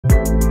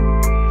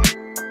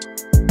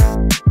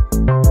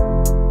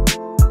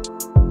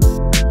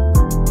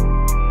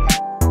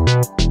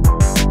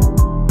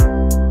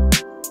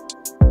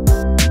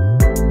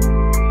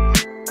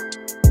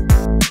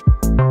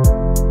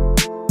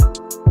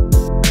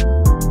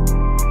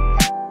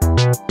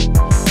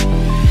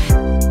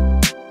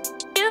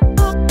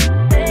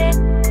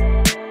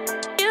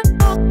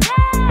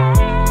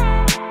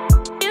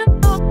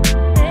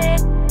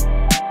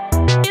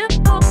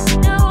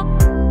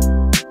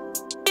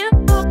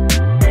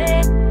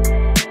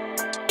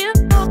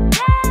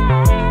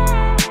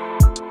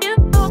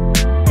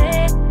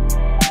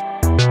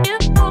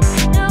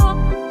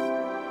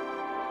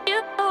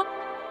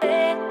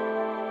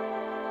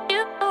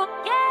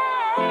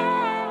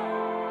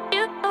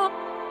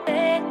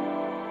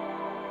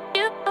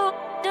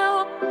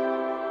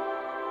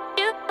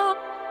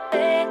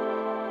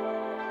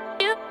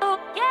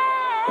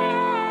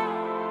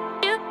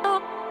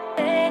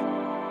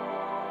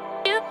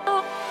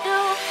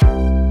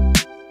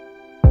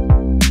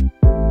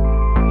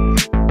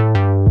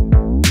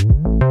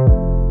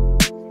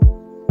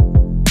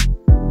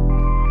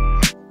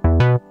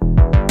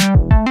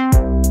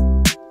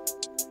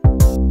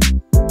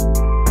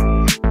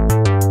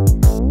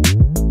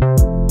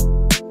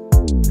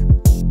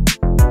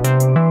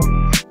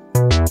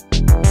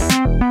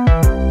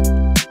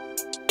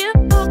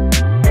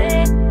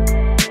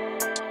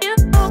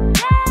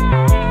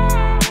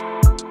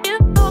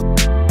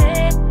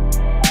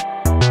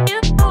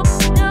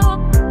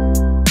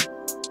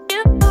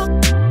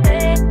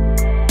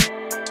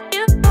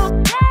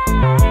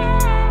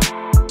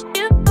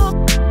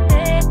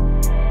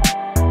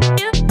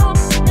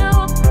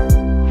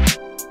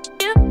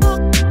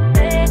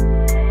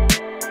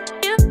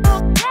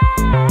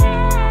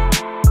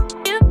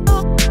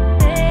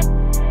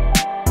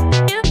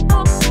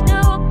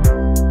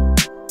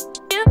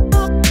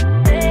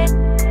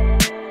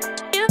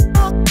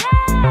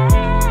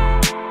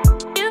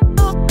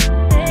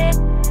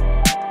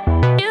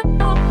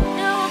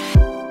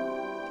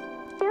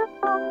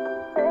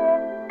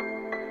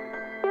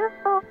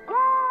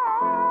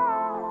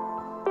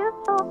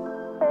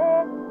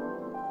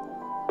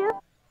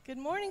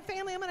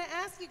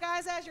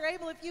Guys, as you're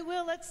able, if you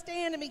will, let's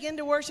stand and begin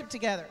to worship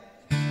together.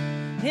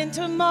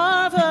 Into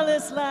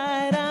marvelous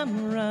light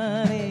I'm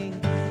running,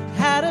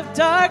 out of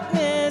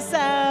darkness,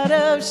 out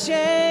of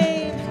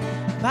shame.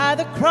 By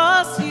the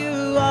cross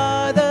you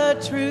are the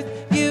truth,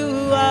 you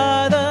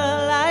are the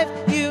life,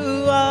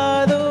 you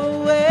are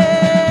the way.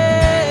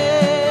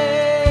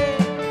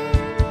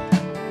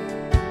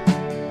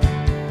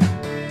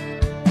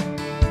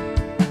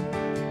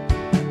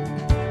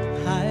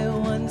 I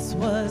once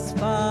was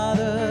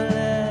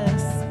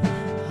fatherless,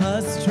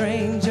 a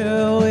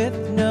stranger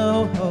with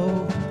no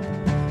hope.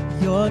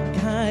 Your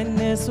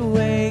kindness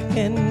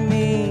wakened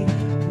me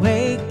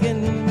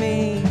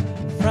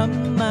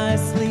from my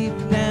sleep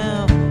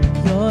now.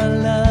 Your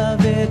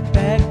love, it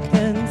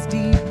beckons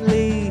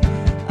deeply,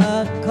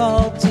 a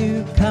call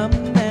to come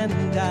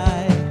and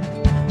die.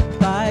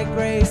 By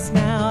grace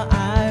now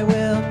I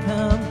will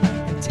come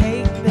and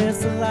take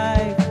this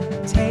life,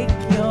 take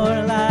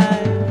your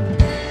life.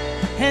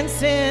 And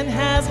sin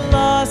has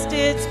lost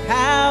its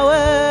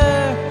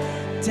power,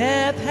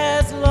 death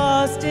has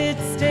lost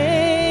its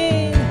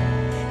sting,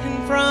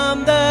 and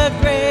from the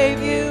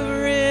grave you've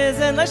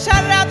risen. Let's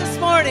shout it out this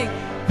morning.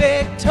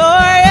 Victoriously,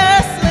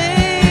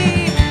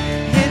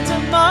 into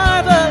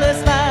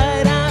marvelous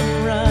light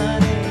I'm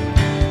running,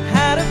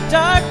 out of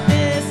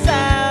darkness,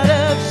 out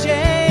of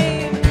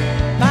shame.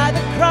 By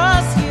the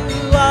cross you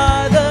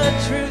are the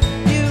truth,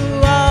 you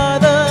are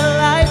the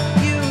life,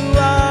 you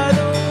are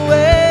the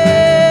way.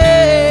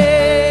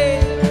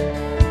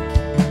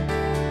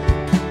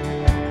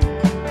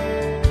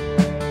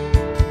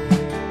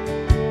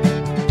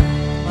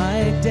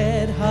 My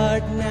dead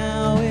heart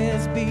now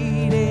is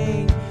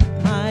beating,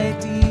 my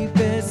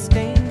deepest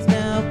stains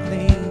now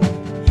clean.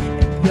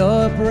 And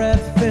your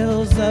breath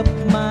fills up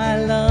my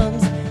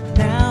lungs.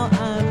 Now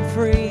I'm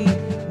free,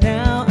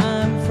 now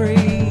I'm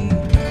free.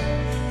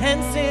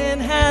 And sin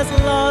has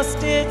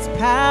lost its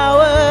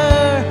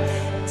power,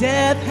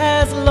 death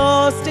has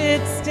lost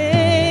its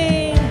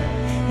sting,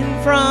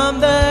 and from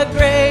the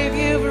grave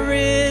you've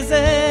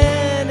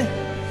risen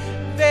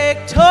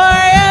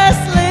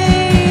victoriously.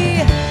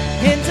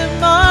 Into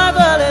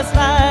marvelous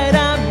light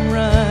I'm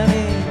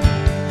running,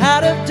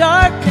 out of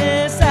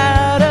darkness,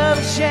 out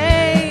of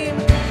shame.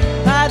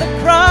 By the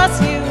cross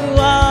you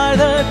are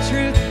the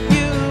truth,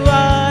 you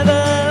are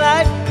the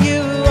life,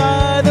 you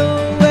are the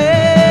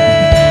way.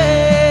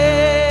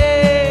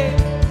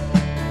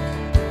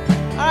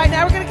 All right,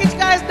 now we're going to get you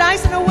guys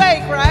nice and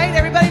awake, right?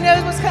 Everybody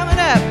knows what's coming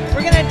up.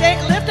 We're going to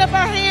lift up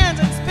our hands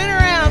and spin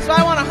around, so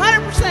I want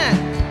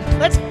 100%.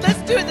 Let's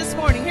do it this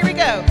morning. Here we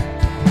go.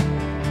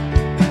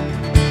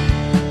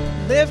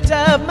 Lift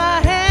up my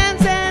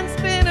hands and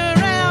spin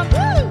around.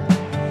 Woo!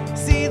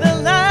 See the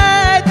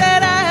light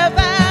that I have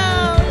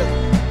found.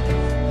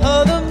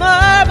 Oh, the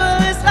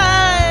marvelous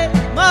light,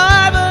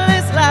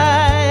 marvelous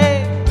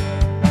light.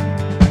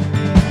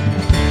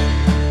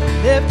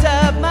 Lift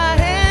up my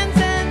hands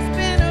and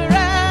spin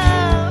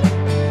around.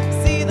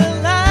 See the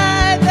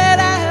light that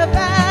I have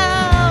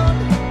found.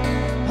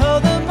 Oh,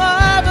 the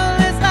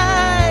marvelous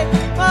light,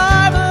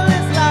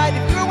 marvelous light.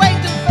 If you were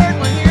waiting till the third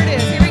one, here it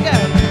is. Here we go.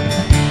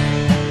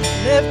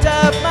 Lift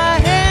up my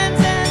hands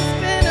and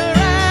spin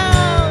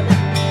around.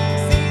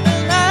 See the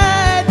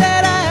light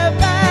that I have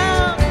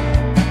found.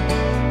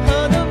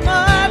 Oh, the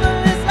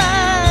marvelous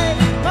light,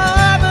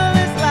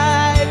 marvelous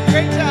light.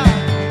 Great job.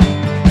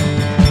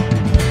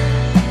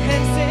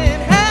 And sin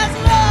has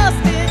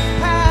lost its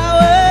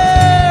power,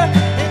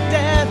 and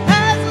death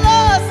has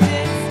lost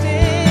its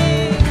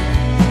sting,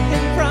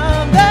 and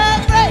from the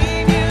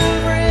grave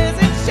you've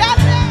risen. Shout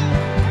it out.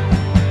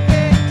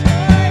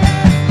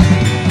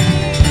 Victoriously,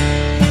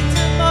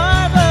 into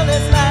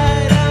marvelous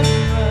light I'm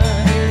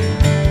running,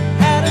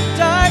 out of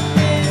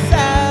darkness,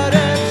 out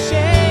of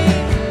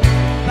shame.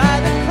 By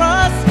the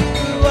cross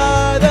you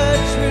are the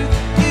truth,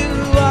 you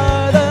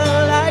are the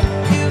light,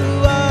 you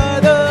are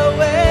the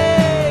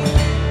way.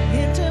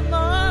 Into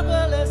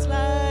marvelous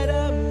light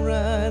I'm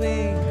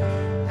running,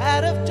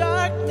 out of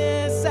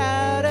darkness,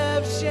 out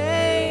of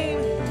shame.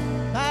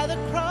 By the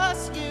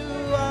cross you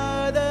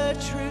are the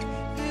truth,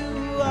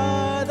 you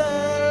are the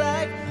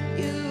light,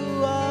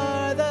 you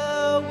are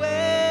the way.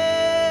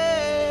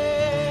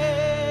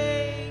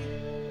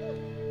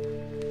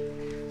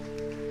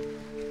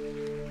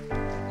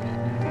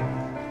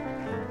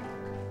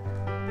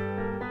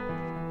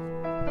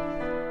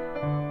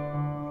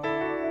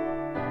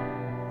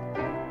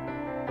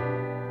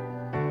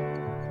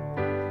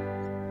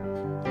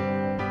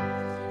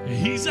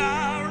 He's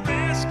our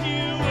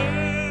rescuer,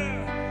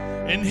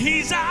 and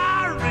he's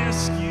our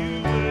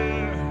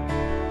rescuer.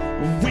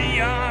 We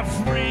are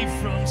free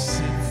from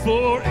sin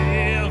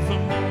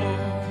forevermore.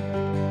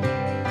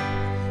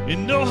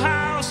 And know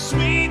how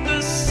sweet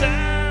the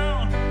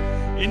sound,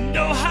 and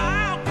know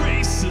how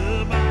grace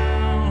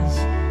abounds.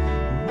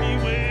 We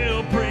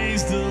will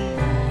praise the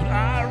Lord,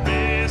 our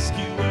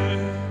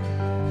rescuer.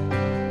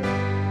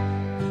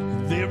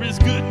 There is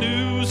good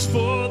news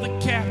for the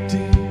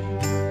captive,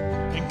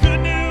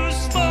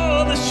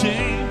 the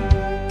shame.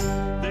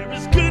 There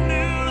is good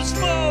news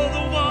for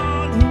the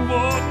one who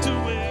walked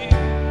away.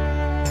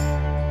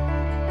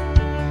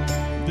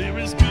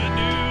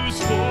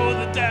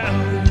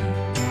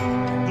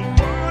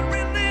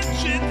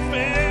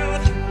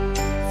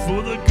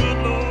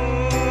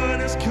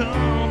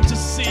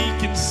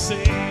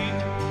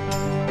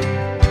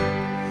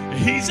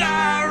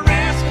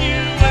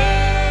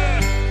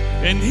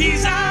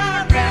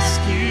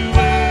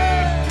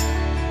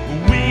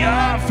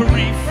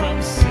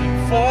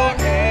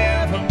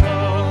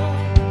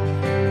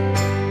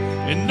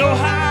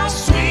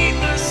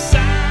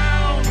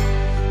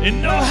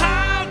 and know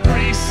how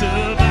grace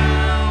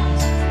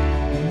abounds.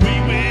 We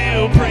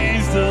will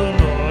praise the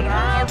Lord,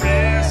 our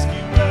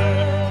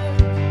rescuer.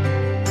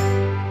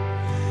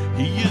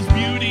 He is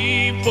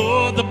beauty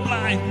for the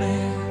blind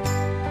man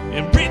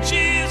and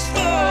riches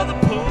for the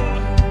poor.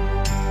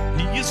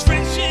 He is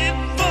friendship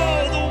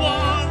for the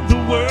one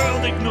the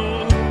world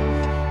ignored.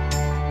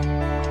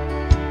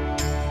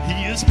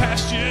 He is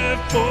pasture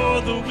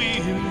for the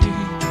weary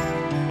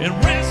and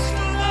rest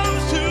for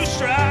those who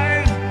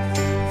strive.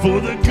 For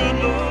the good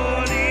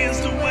Lord is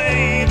the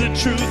way, the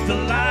truth, the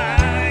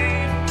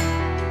life.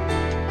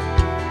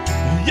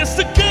 Yes,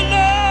 the good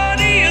Lord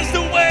is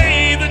the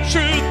way, the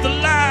truth, the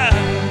life.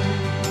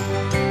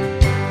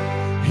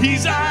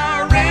 He's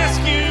our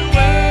rescuer,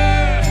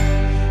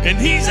 and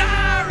He's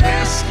our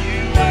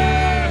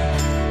rescuer.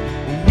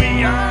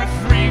 We are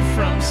free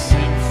from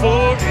sin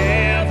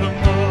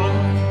forevermore.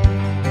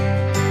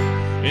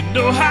 And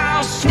know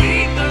how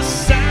sweet the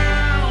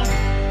sound,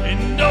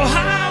 and know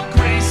how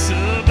grace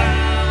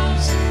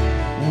abounds.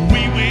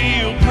 We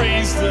will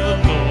praise the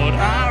Lord,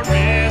 our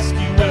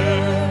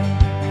rescuer.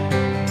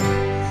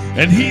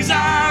 And He's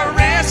our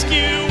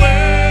rescuer,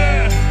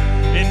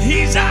 and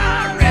He's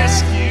our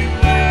rescuer.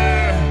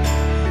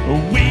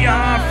 We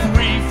are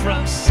free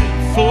from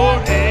sin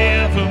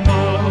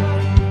forevermore.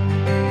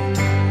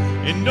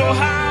 And know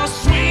how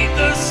sweet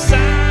the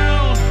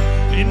sound,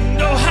 and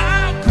know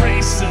how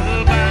grace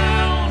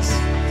abounds.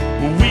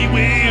 We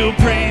will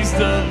praise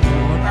the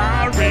Lord,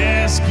 our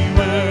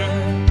rescuer.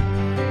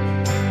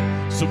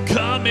 So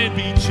come and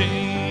be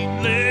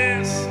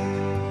chainless,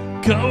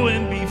 go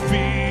and be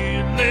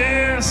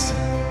fearless.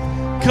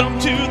 Come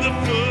to the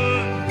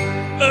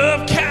foot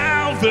of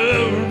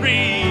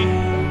Calvary.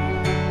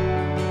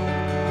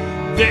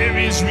 There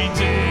is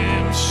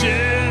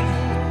redemption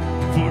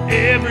for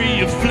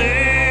every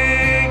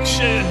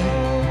affliction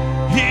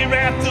here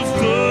at the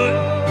foot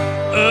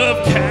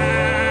of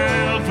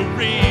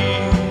Calvary.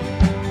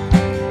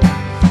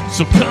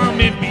 So come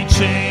and be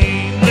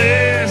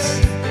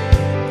chainless,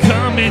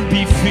 come and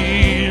be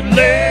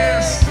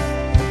fearless.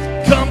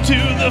 Come to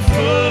the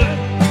foot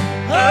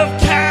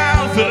of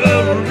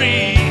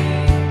Calvary.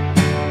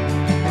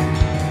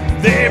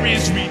 There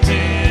is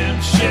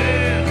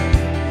redemption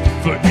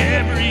for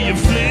every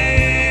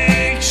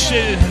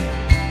affliction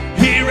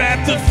here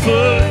at the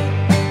foot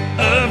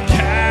of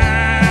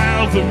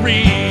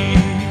Calvary.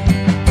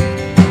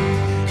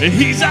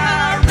 He's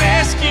our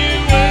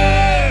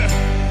rescuer,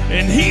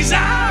 and He's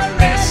our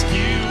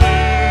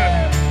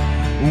rescuer.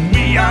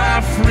 We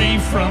are free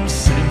from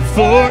sin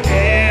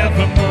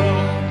forevermore.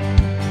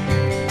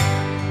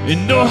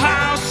 And know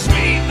how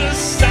sweet the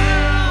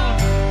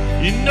sound,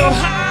 you know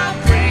how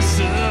grace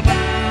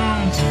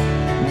abounds.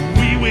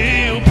 We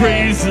will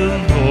praise the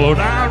Lord,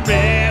 our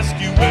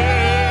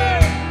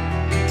rescuer.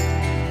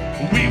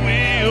 We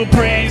will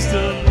praise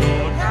the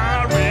Lord,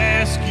 our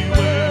rescuer.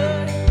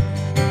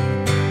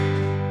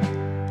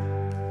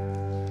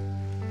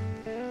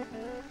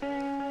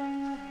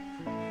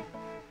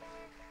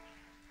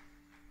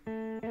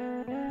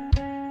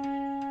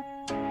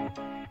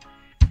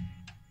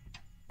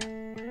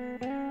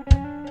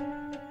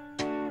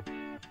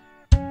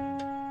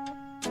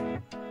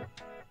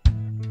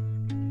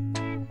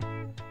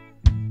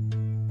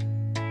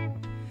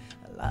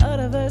 A lot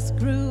of us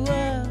grew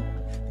up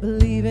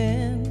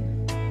believing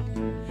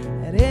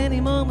at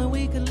any moment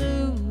we could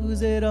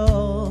lose it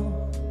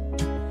all,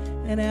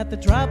 and at the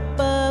drop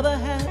of a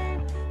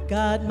hat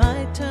God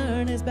might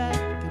turn His back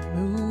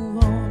and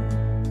move on.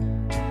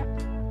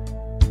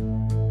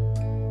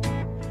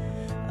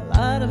 A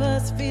lot of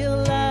us feel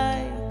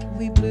like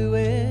we blew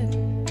it,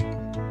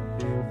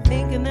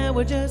 thinking that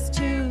we're just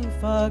too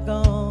far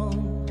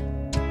gone.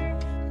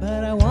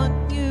 But I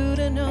want you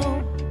to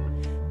know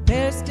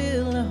there's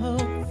still a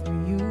hope for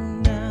you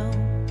now.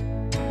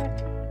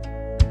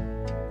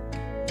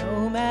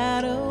 No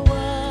matter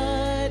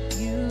what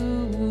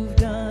you've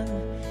done,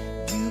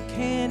 you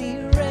can't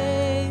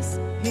erase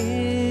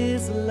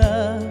His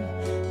love.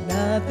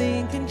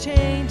 Nothing can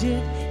change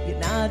it. You're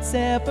not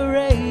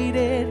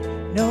separated,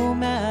 no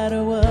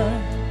matter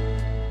what.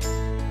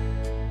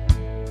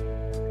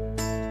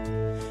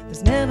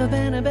 There's never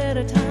been a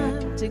better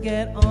time to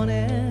get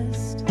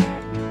honest.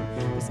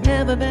 There's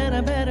never been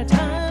a better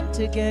time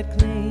to get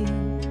clean.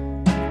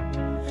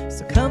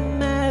 So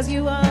come as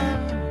you are,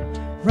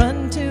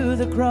 run to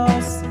the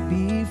cross and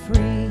be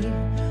free.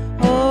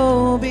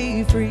 Oh,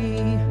 be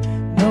free.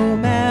 No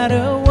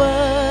matter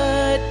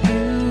what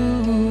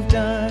you've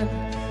done,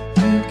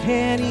 you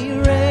can't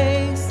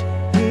erase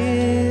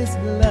His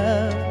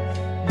love.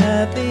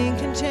 Nothing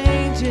can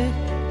change it.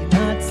 You're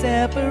not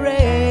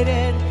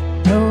separated.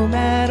 No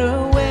matter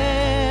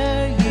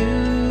where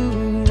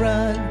you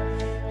run,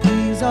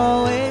 He's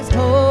always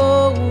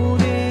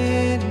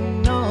holding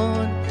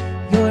on.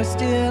 You're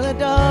still a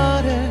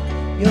daughter,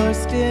 you're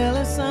still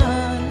a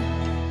son,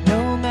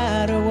 no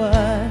matter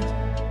what.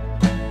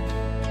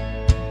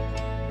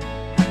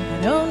 I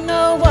don't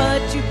know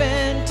what you've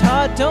been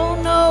taught,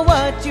 don't know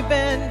what you've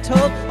been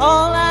told.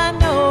 All I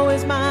know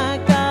is my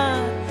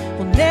God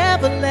will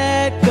never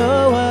let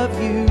go of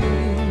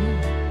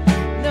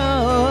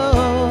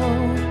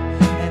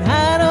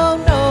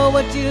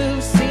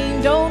you've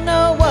seen, don't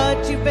know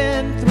what you've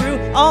been through.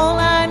 All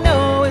I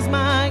know is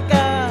my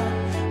God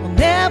will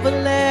never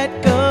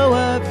let go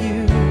of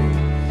you.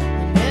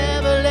 He'll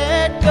never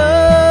let go.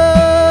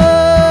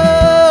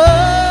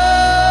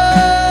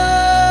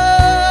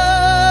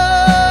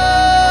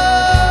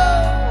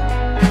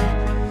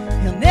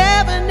 He'll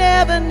never,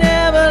 never,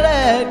 never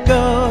let go.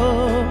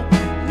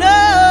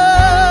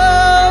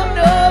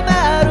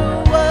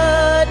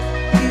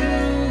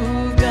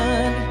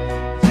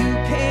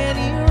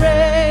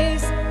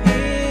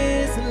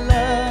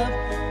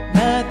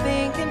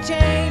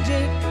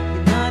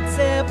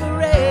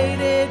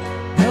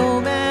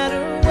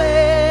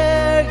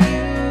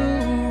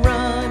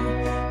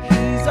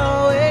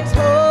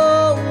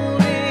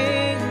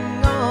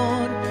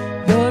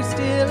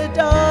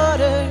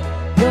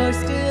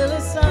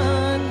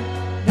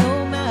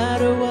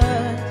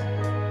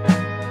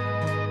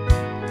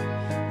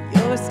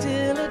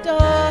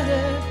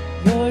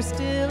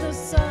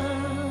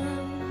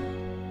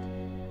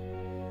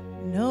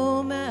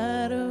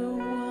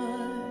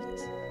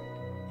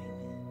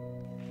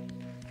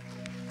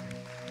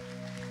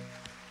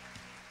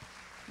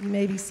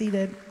 Be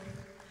seated.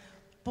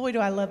 Boy, do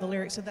I love the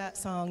lyrics of that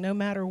song, no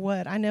matter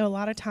what. I know a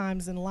lot of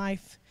times in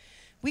life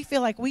we feel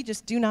like we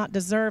just do not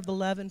deserve the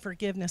love and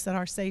forgiveness that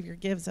our Savior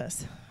gives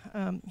us.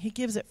 He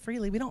gives it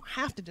freely. We don't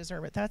have to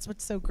deserve it. That's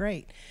what's so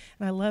great.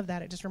 And I love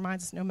that. It just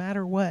reminds us no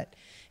matter what,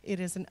 it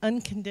is an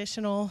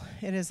unconditional,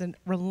 it is a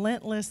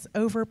relentless,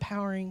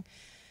 overpowering,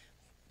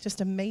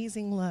 just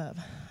amazing love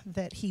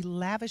that He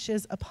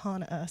lavishes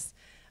upon us.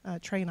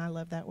 Trey and I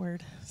love that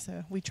word,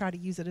 so we try to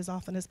use it as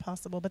often as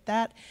possible. But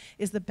that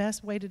is the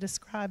best way to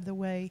describe the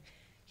way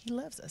He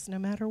loves us, no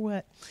matter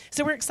what.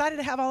 So we're excited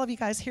to have all of you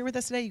guys here with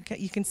us today.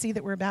 You can see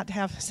that we're about to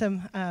have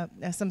some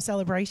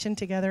celebration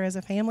together as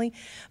a family.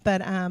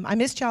 But I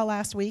missed y'all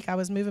last week. I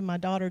was moving my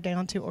daughter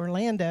down to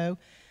Orlando,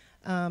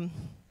 and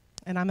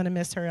I'm going to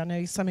miss her. I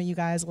know some of you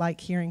guys like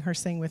hearing her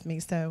sing with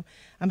me, so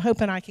I'm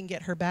hoping I can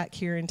get her back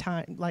here in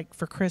time, like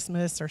for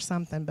Christmas or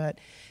something. But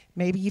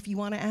maybe if you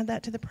want to add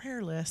that to the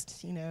prayer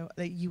list, you know,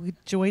 that you would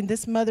join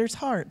this mother's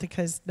heart,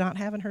 because not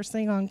having her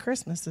sing on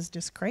Christmas is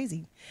just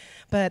crazy.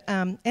 But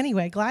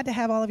anyway, glad to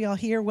have all of y'all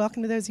here.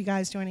 Welcome to those of you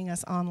guys joining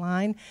us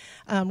online.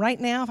 Right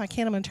now, if I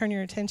can, I'm going to turn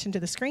your attention to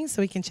the screen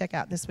so we can check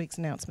out this week's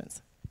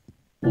announcements.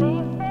 Hey,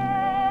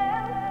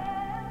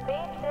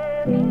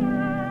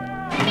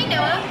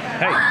 Noah.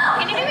 Hey.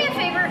 Can you do me a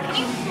favor? Can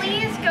you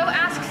please go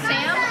ask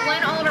Sam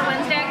when all of our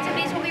Wednesday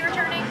activities will be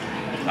returning?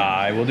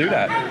 I will do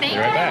that. Thank Be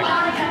right back.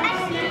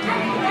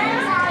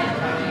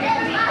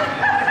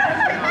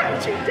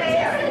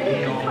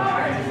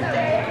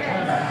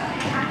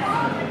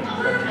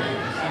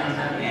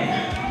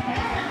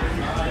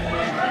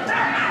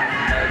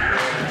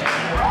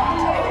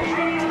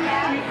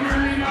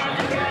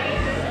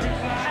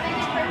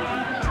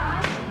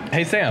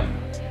 Hey, Sam.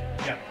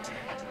 Yeah.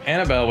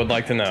 Annabelle would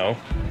like to know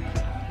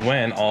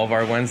when all of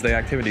our Wednesday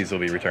activities will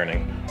be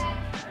returning.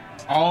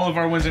 All of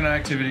our Wednesday night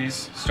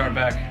activities start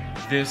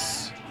back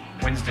this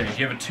Wednesday.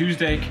 You have a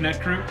Tuesday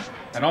Connect group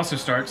that also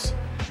starts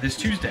this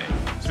Tuesday.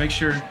 So make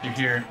sure you're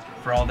here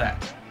for all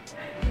that.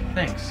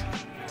 Thanks.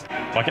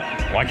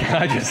 Why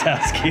can't I just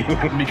ask you?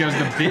 Because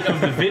the bit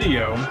of the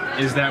video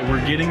is that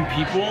we're getting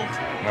people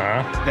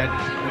that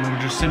and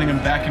we're just sending them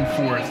back and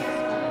forth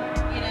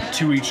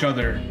to each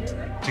other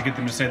to get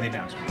them to say the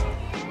announcement.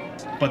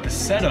 But the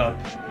setup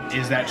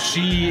is that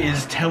she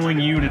is telling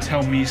you to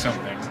tell me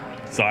something.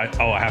 So I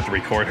have to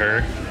record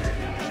her.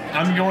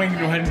 I'm going to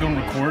go ahead and go and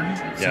record,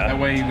 so that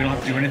way we don't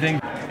have to do anything.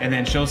 And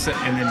then she'll sit,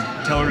 and then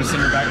tell her to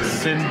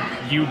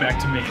send you back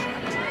to me.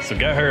 So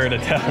get her to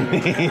tell me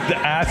to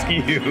ask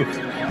you.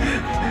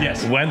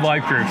 Yes. When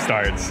life group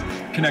starts.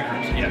 Connect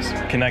groups. Yes.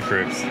 Connect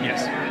groups.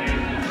 Yes.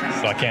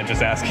 So I can't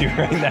just ask you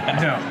right now.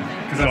 No.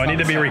 So I need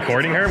to be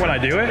recording her when I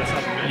do it?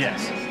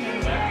 Yes.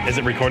 Is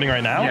it recording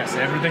right now? Yes.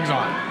 Everything's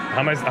on.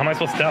 How am I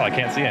supposed to tell? I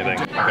can't see anything.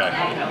 Okay.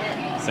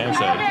 Sam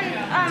said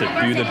to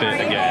do the bit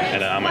again,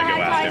 and then I'm gonna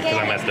go ask him because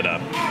I messed it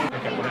up.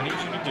 Okay. What I need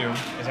you to do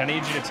is I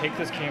need you to take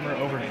this camera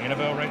over to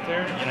Annabelle right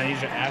there, and I need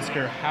you to ask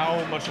her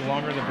how much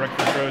longer the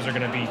Breakfast Bros are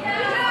gonna be here.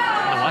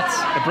 The what?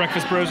 The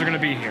Breakfast Bros are gonna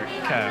be here.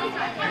 Okay.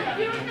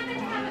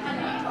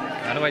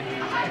 How do I?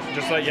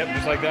 Just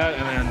like that,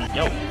 and then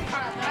Yo.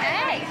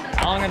 Hey.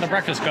 How long are the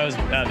Breakfast Bros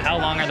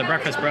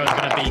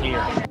gonna be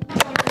here?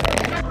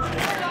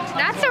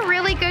 That's a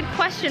really good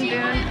question,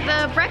 Boone.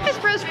 The Breakfast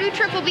Bros food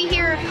trip will be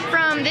here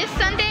from this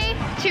Sunday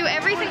to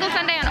every single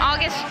Sunday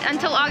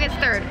until August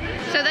 3rd.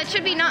 So that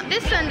should be not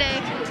this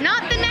Sunday,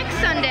 not the next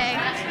Sunday,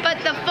 but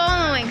the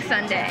following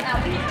Sunday.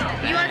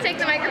 You want to take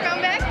the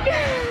microphone back?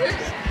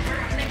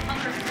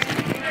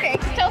 Okay,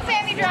 tell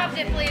Sam you dropped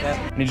it, please.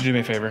 I need you to do me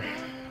a favor.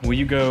 Will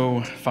you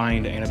go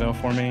find Annabelle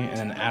for me and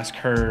then ask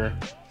her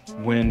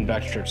when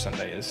Back to Church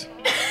Sunday is?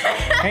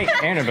 Hey,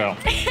 Annabelle,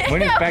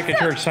 when is Back to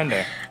Church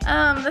Sunday?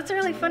 That's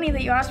really funny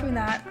that you asked me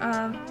that.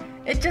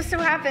 It just so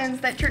happens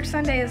that Church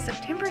Sunday is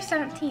September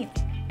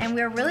 17th, and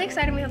we are really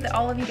excited. We hope that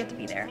all of you get to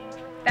be there.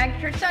 Back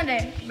to Church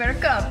Sunday, you better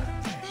come.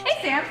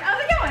 Hey Sam,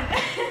 how's it going?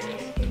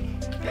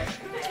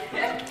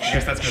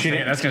 guess that's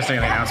gonna stay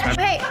in the announcement.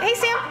 Hey,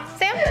 Sam.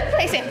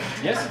 Hey, Sam.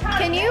 Yes?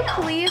 Can you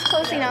please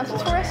close the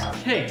announcements for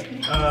us?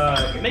 Hey,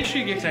 make sure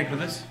you get connected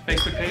with us.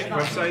 Facebook page,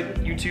 website,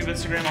 YouTube,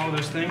 Instagram, all of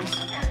those things.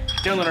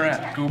 Download our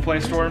app, Google Play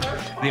Store,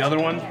 the other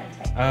one.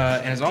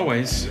 And as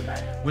always,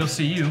 we'll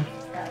see you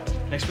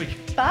next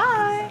week.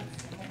 Bye.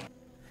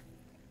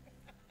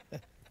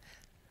 Has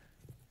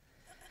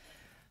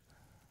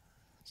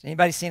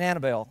anybody seen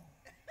Annabelle?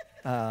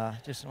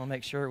 Just want to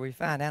make sure we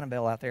find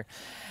Annabelle out there.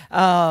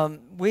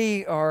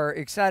 We are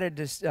excited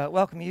to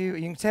welcome you.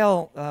 You can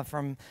tell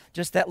from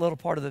just that little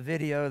part of the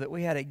video that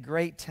we had a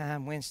great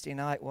time Wednesday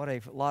night. What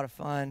a lot of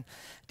fun.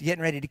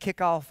 Getting ready to kick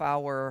off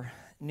our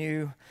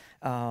new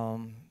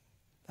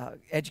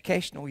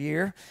educational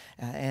year.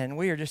 And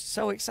we are just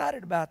so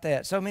excited about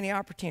that. So many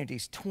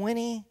opportunities.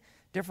 20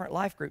 different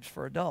life groups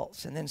for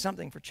adults. And then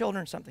something for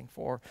children, something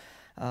for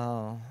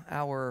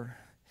our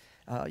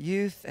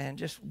youth, and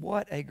just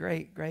what a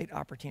great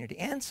opportunity,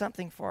 and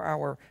something for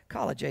our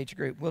college age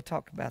group. We'll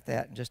talk about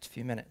that in just a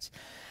few minutes.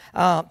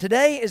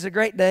 Today is a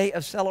great day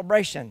of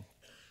celebration.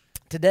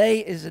 Today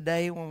is a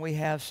day when we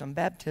have some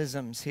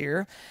baptisms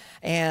here,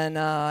 and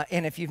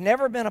if you've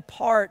never been a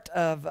part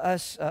of a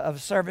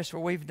service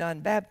where we've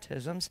done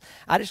baptisms,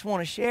 I just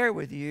want to share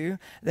with you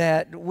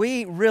that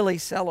we really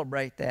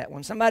celebrate that.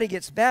 When somebody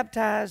gets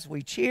baptized,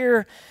 we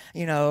cheer.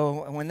 You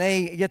know, when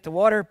they get the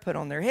water put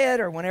on their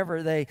head, or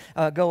whenever they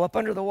go up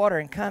under the water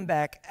and come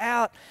back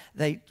out,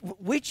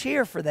 we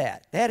cheer for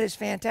that. That is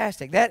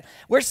fantastic. That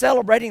we're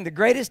celebrating the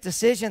greatest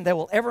decision they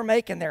will ever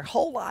make in their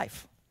whole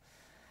life.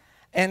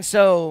 And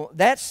so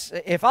that's,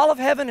 if all of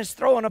heaven is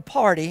throwing a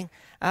party,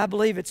 I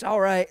believe it's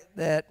all right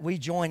that we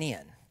join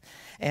in.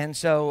 And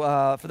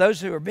so for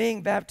those who are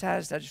being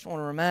baptized, I just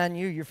want to remind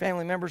you, your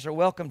family members are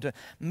welcome to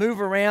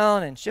move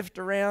around and shift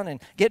around and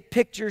get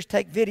pictures,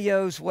 take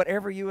videos,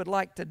 whatever you would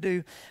like to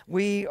do.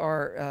 We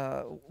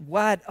are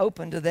wide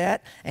open to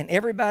that. And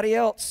everybody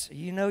else,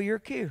 you know your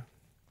cue.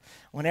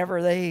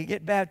 Whenever they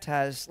get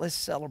baptized, let's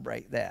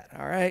celebrate that,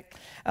 all right?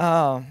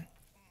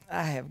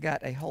 I have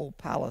got a whole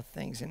pile of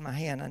things in my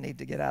hand I need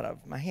to get out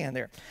of my hand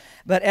there.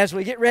 But as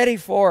we get ready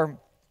for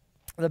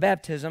the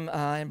baptism,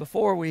 and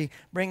before we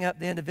bring up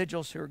the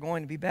individuals who are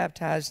going to be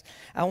baptized,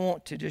 I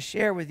want to just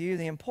share with you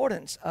the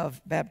importance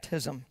of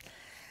baptism.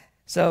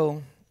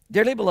 So,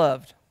 dearly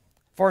beloved,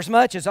 for as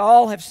much as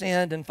all have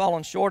sinned and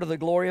fallen short of the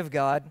glory of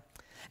God,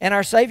 and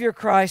our Savior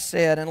Christ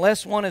said,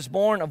 unless one is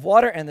born of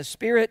water and the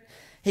Spirit,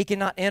 he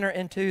cannot enter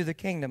into the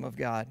kingdom of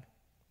God.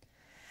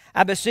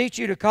 I beseech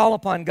you to call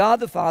upon God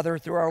the Father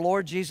through our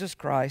Lord Jesus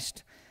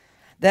Christ,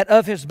 that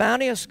of His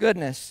bounteous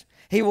goodness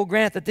He will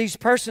grant that these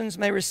persons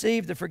may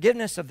receive the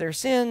forgiveness of their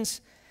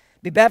sins,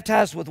 be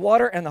baptized with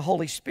water and the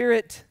Holy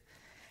Spirit,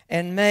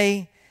 and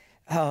may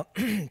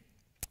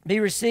be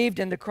received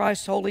into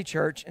Christ's holy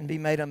church and be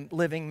made a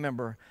living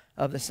member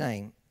of the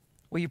same.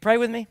 Will you pray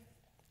with me?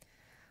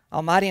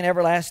 Almighty and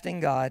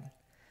everlasting God,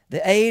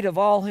 the aid of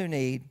all who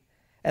need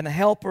and the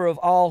helper of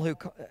all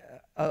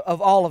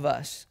of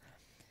us,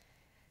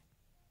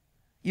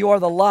 you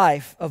are the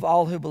life of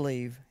all who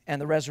believe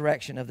and the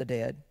resurrection of the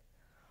dead.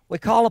 We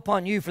call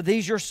upon you for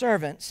these your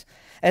servants,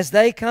 as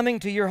they, coming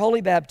to your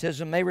holy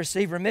baptism, may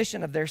receive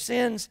remission of their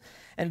sins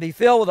and be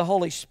filled with the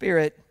Holy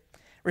Spirit.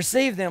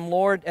 Receive them,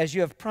 Lord, as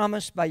you have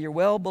promised by your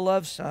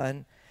well-beloved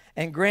Son,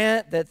 and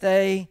grant that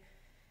they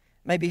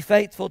may be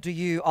faithful to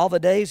you all the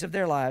days of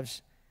their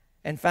lives,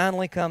 and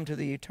finally come to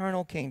the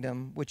eternal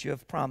kingdom which you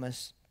have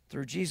promised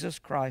through Jesus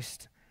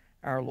Christ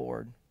our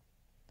Lord.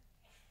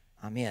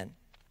 Amen.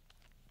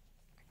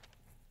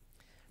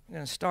 I'm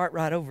going to start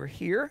right over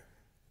here.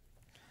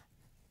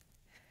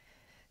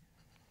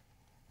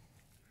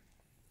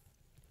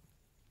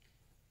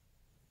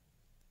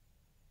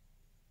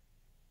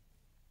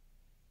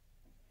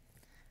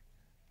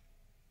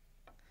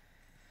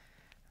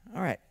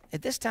 All right.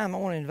 At this time, I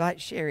want to invite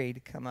Sherry to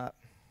come up.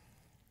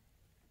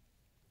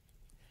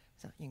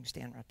 So you can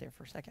stand right there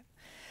for a second.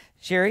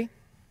 Sherry,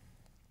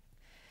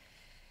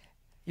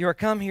 you are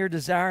come here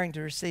desiring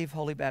to receive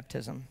holy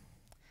baptism.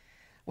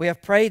 We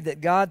have prayed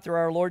that God, through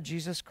our Lord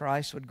Jesus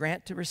Christ, would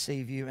grant to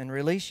receive you and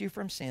release you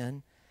from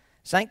sin,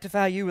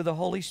 sanctify you with the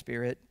Holy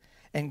Spirit,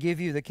 and give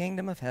you the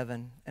kingdom of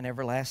heaven and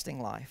everlasting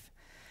life.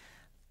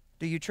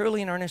 Do you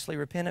truly and earnestly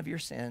repent of your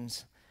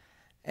sins,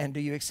 and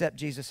do you accept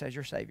Jesus as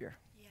your Savior?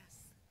 Yes.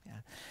 Yeah.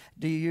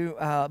 Do you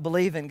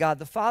believe in God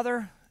the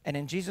Father, and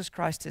in Jesus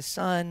Christ His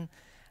Son,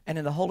 and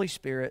in the Holy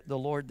Spirit, the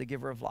Lord, the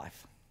giver of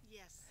life?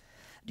 Yes.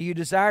 Do you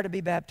desire to be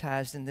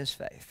baptized in this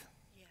faith?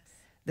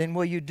 Then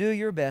will you do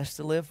your best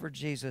to live for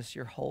Jesus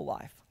your whole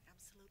life?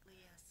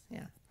 Absolutely, yes.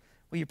 Yeah.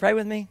 Will you pray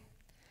with me?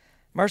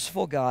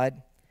 Merciful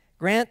God,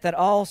 grant that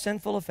all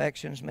sinful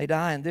affections may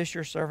die in this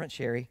your servant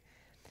Sherry,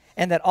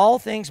 and that all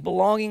things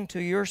belonging to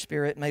your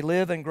Spirit may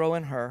live and grow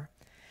in her.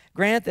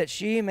 Grant that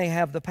she may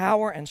have the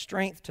power and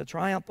strength to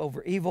triumph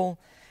over evil,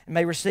 and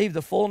may receive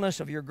the fullness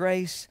of your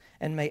grace,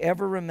 and may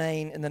ever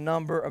remain in the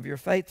number of your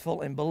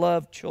faithful and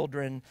beloved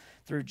children,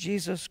 through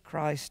Jesus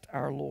Christ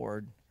our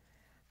Lord.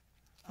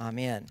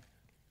 Amen.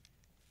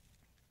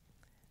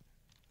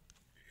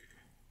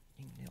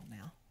 You can kneel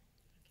now.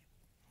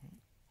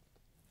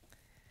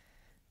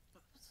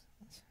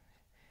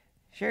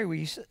 Sherry, will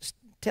you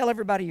tell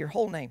everybody your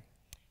whole name?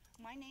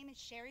 My name is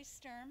Sherry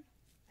Sturm.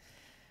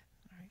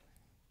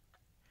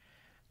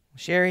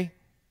 Sherry,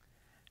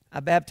 I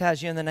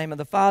baptize you in the name of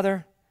the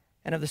Father,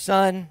 and of the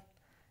Son,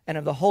 and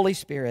of the Holy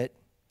Spirit.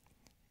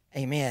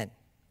 Amen.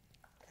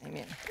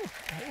 Amen.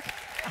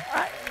 All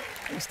right.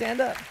 You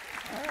stand up.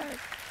 All right.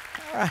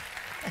 All right.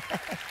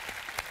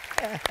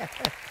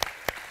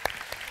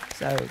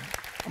 So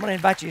I'm going to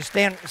invite you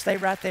to stay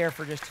right there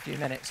for just a few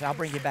minutes. I'll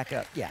bring you back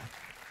up. Yeah.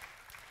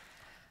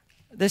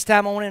 This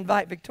time I want to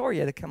invite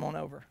Victoria to come on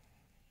over.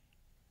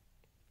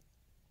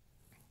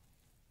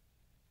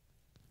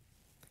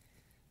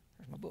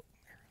 Where's my book?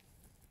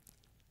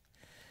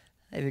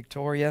 Hey,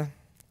 Victoria.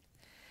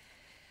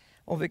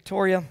 Well,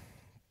 Victoria,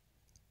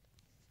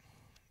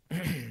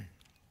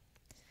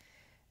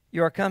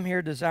 you are come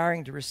here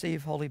desiring to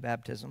receive holy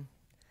baptism.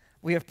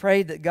 We have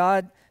prayed that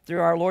God,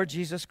 through our Lord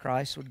Jesus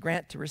Christ, would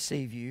grant to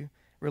receive you,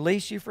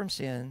 release you from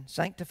sin,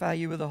 sanctify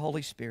you with the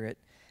Holy Spirit,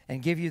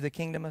 and give you the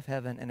kingdom of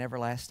heaven and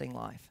everlasting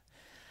life.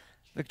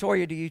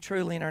 Victoria, do you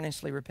truly and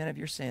earnestly repent of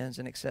your sins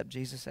and accept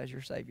Jesus as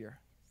your Savior?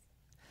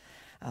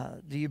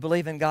 Do you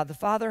believe in God the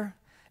Father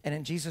and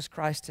in Jesus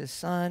Christ, His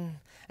Son,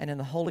 and in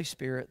the Holy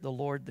Spirit, the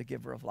Lord, the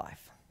giver of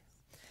life?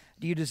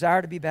 Do you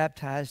desire to be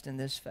baptized in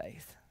this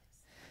faith?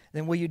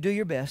 Then will you do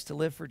your best to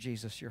live for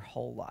Jesus your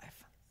whole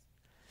life?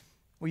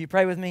 Will you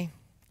pray with me?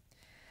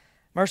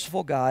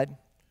 Merciful God,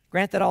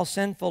 grant that all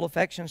sinful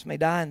affections may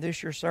die in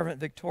this your servant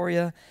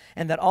Victoria,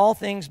 and that all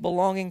things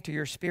belonging to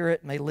your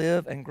Spirit may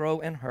live and grow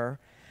in her.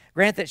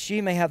 Grant that she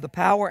may have the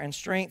power and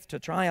strength to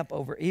triumph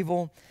over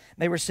evil,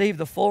 may receive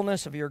the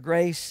fullness of your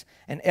grace,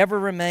 and ever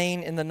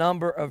remain in the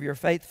number of your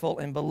faithful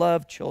and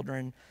beloved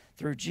children,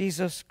 through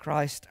Jesus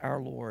Christ our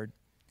Lord.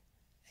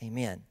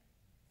 Amen.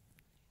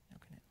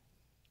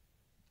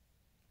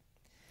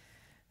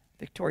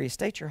 Victoria,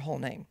 state your whole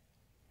name.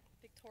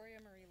 Victoria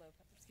Marie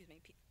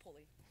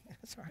Pulley.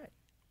 That's all right.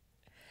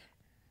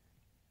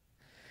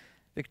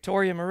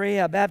 Victoria Marie,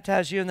 I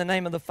baptize you in the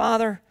name of the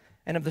Father,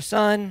 and of the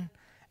Son,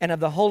 and of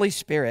the Holy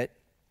Spirit.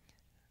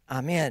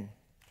 Amen.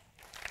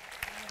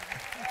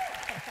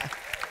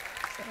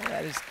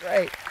 That is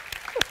great.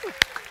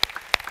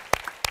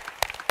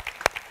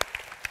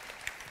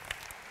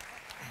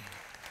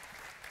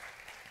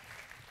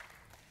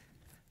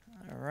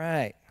 All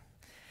right.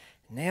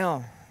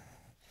 Now,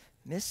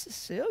 Miss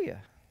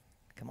Cecilia,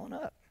 come on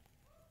up.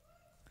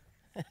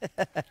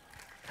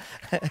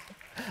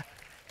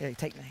 Yeah, you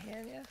take my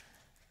hand, yeah?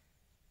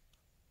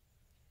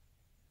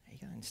 There you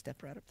go, and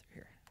step right up through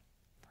here.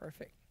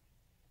 Perfect.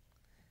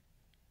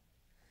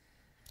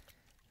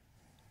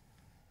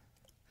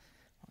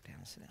 Walk down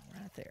and sit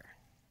down right there.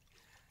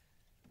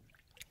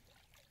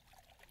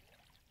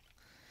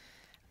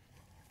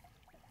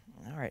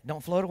 All right,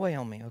 don't float away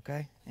on me,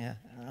 okay? Yeah,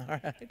 all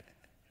right.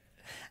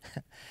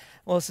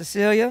 Well,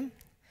 Cecilia,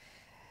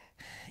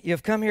 you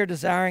have come here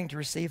desiring to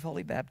receive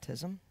holy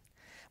baptism.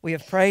 We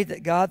have prayed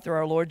that God, through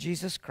our Lord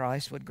Jesus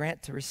Christ, would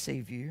grant to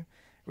receive you,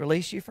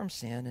 release you from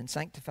sin, and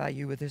sanctify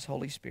you with His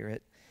Holy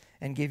Spirit,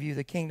 and give you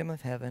the kingdom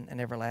of heaven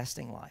and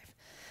everlasting life.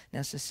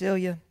 Now,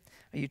 Cecilia,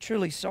 are you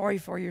truly sorry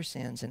for your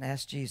sins and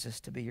ask Jesus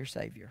to be your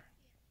Savior?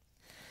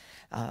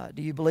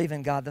 Do you believe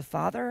in God the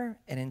Father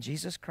and in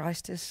Jesus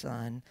Christ, His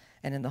Son,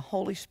 and in the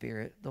Holy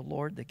Spirit, the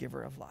Lord, the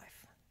giver of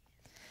life?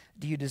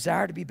 Do you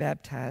desire to be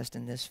baptized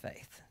in this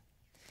faith?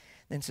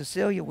 Then,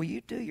 Cecilia, will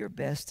you do your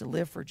best to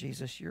live for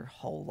Jesus your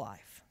whole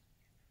life?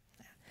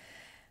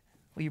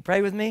 Will you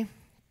pray with me?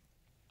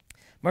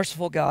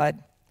 Merciful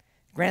God,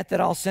 grant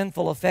that all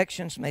sinful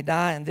affections may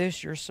die in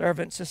this your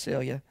servant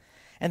Cecilia,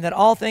 and that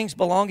all things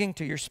belonging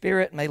to your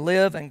Spirit may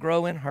live and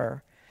grow in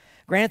her.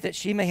 Grant that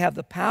she may have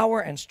the power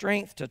and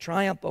strength to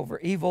triumph over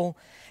evil,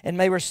 and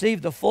may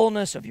receive the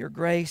fullness of your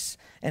grace,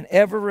 and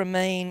ever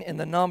remain in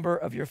the number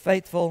of your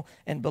faithful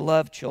and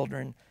beloved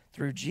children,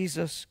 through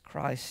Jesus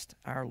Christ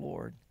our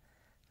Lord.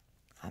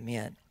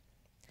 Amen.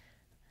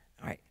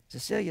 All right,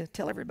 Cecilia,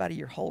 tell everybody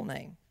your whole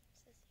name.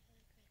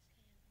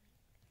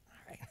 All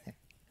right.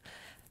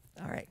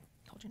 All right,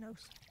 hold your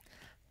nose.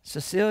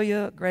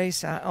 Cecilia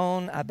Grace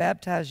Ione, I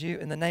baptize you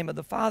in the name of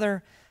the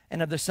Father,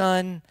 and of the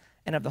Son,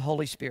 and of the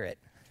Holy Spirit.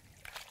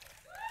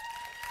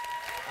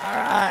 All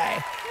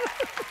right.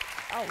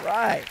 All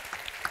right.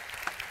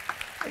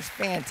 That's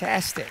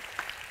fantastic.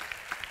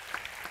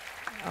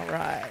 All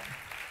right.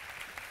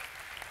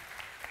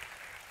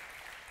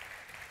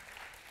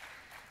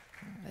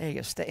 There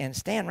you go. And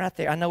stand right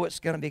there. I know it's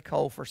going to be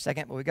cold for a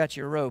second, but we got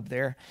your robe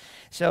there.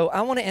 So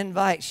I want to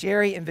invite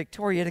Sherry and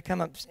Victoria to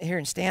come up here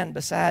and stand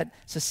beside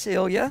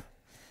Cecilia.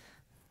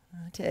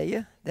 I tell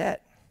you,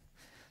 that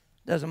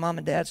does a mom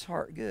and dad's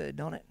heart good,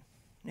 don't it,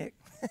 Nick?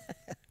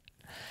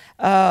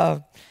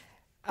 I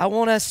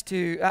want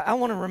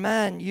to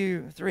remind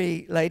you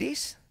three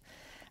ladies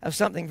of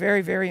something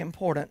very, very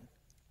important.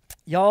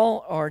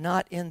 Y'all are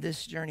not in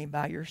this journey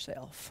by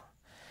yourself.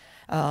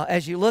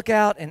 As you look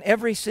out, and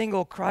every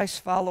single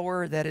Christ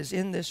follower that is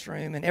in this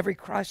room and every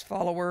Christ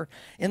follower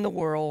in the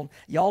world,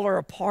 y'all are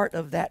a part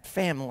of that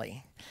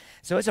family.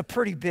 So it's a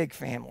pretty big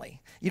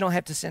family. You don't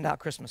have to send out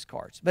Christmas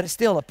cards, but it's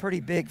still a pretty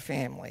big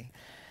family.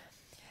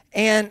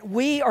 And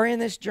we are in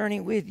this journey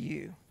with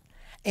you.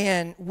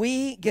 And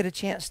we get a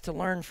chance to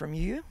learn from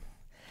you.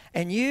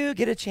 And you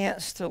get a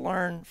chance to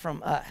learn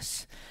from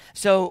us.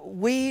 So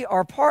we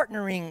are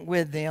partnering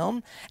with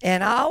them.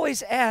 And I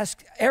always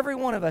ask every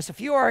one of us, if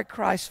you are a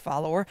Christ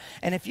follower,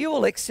 and if you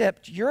will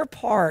accept your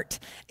part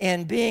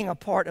in being a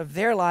part of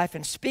their life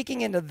and speaking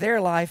into their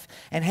life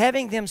and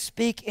having them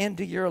speak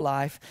into your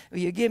life, will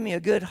you give me a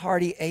good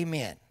hearty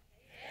amen?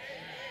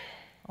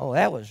 Oh,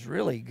 that was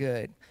really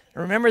good.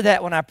 Remember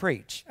that when I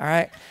preach, all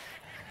right?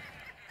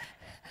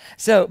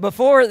 So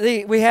before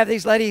we have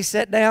these ladies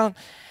sit down,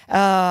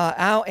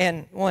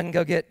 and one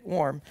go get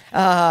warm,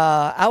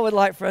 I would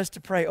like for us to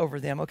pray over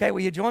them, okay?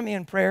 Will you join me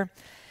in prayer?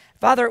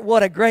 Father,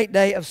 what a great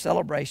day of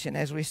celebration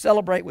as we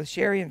celebrate with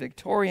Sherry and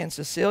Victoria and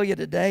Cecilia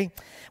today.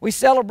 We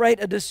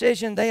celebrate a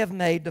decision they have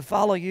made to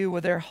follow you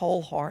with their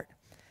whole heart.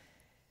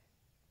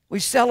 We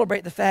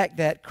celebrate the fact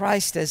that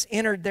Christ has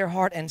entered their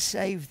heart and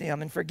saved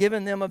them and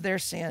forgiven them of their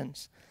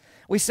sins.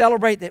 We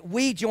celebrate that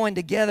we join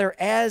together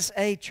as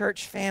a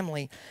church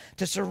family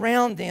to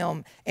surround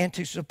them and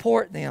to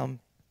support them,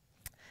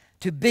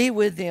 to be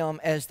with them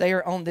as they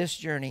are on this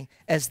journey,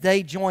 as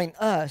they join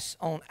us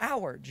on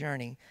our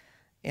journey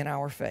in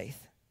our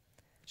faith.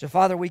 So,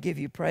 Father, we give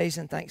you praise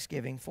and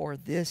thanksgiving for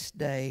this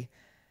day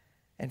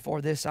and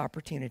for this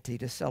opportunity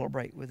to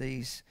celebrate with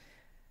these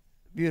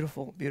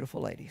beautiful,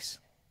 beautiful ladies.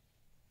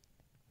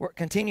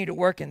 Continue to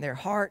work in their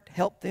heart,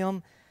 help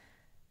them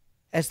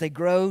as they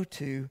grow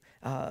to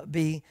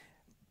be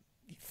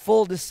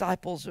full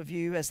disciples of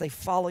you, as they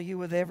follow you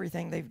with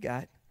everything they've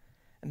got.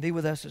 And be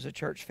with us as a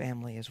church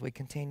family as we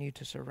continue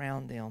to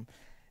surround them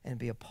and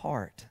be a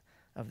part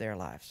of their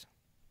lives.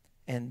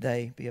 And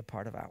they be a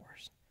part of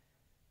ours.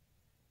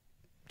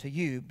 To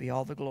you be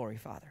all the glory,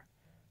 Father.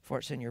 For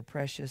it's in your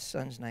precious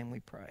Son's name we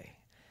pray.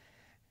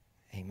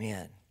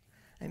 Amen.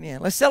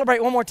 Amen. Let's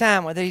celebrate one more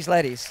time with these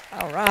ladies.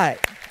 All right.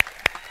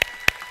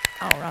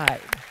 All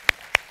right.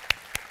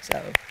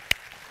 So,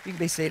 you can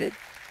be seated.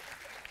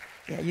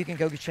 Yeah, you can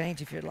go get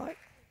change if you'd like.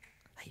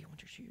 Hey, you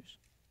want your shoes?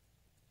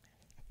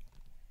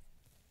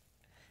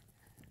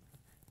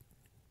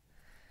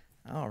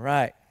 All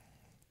right.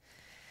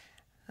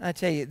 I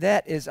tell you,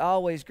 that is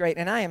always great.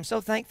 And I am so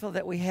thankful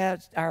that we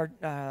had our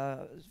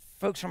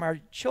folks from our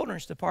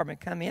children's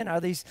department come in, or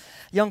these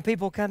young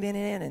people coming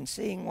in and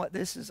seeing what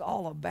this is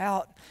all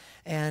about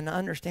and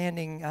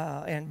understanding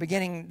and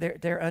beginning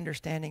their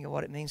understanding of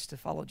what it means to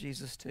follow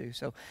Jesus too.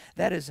 So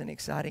that is an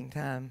exciting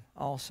time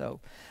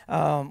also.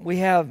 We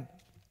have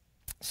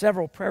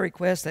several prayer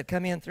requests that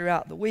come in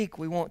throughout the week.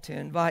 We want to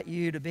invite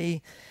you to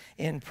be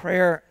in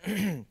prayer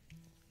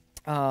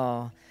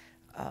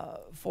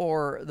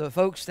for the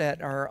folks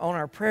that are on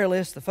our prayer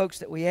list, the folks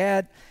that we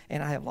add,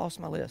 and I have lost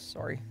my list,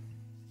 sorry.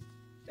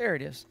 There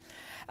it is.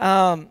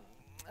 I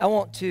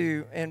want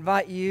to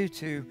invite you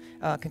to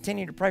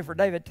continue to pray for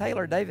David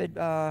Taylor. David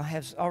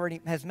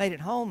has made it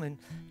home, and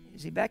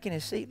is he back in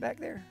his seat back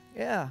there?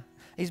 Yeah.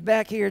 He's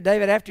back here.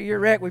 David, after your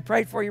wreck, we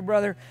prayed for you,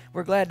 brother.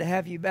 We're glad to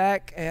have you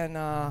back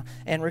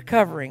and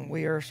recovering.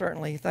 We are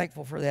certainly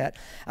thankful for that.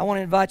 I want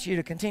to invite you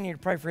to continue to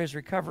pray for his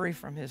recovery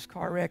from his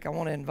car wreck. I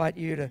want to invite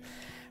you to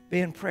be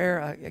in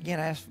prayer. Again,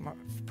 I asked for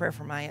prayer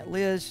for my Aunt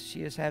Liz.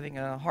 She is having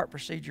a heart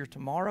procedure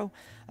tomorrow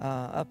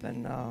up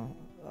in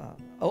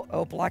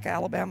Opelika,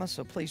 Alabama,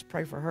 so please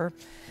pray for her.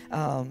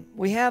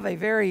 We have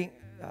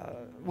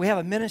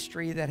a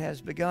ministry that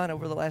has begun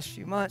over the last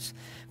few months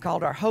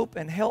called our Hope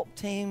and Help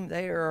Team.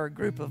 They are a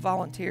group of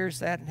volunteers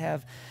that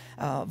have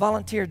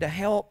volunteered to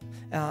help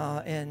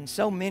in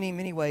so many,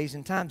 many ways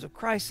in times of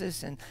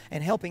crisis and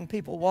helping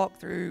people walk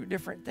through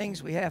different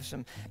things. We have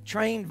some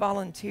trained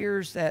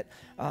volunteers that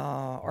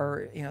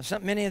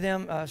some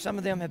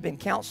of them have been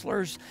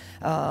counselors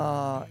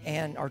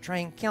and are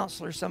trained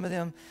counselors. Some of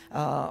them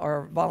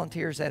are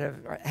volunteers that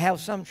have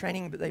some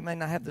training, but they may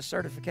not have the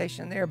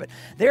certification there. But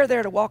they're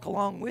there to walk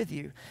along with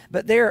you.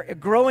 But they're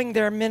growing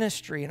their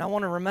ministry, and I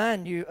want to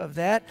remind you of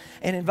that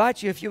and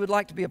invite you, if you would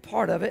like to be a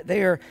part of it.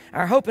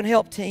 Our Hope and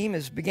Help team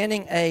is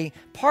beginning a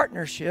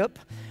partnership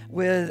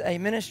with a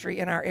ministry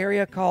in our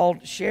area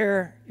called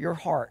Share Your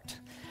Heart.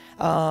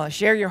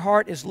 Share Your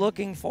Heart is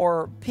looking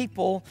for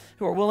people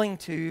who are willing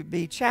to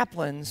be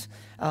chaplains,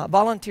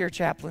 volunteer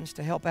chaplains,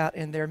 to help out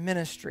in their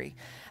ministry.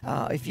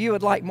 If you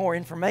would like more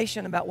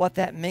information about what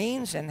that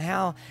means and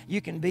how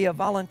you can be a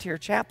volunteer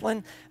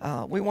chaplain,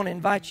 we want to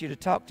invite you to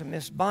talk to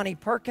Miss Bonnie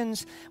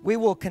Perkins. We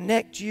will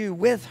connect you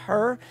with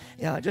her.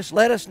 Just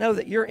let us know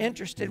that you're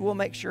interested. We'll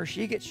make sure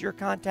she gets your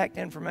contact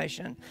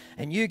information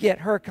and you get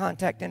her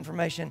contact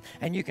information,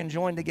 and you can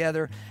join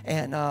together.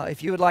 And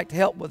if you would like to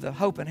help with the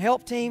Hope and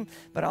Help team,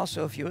 but also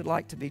if you would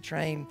like to be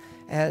trained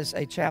as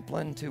a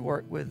chaplain to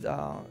work with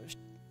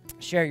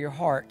Share Your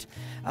Heart.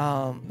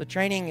 The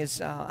training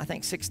is, I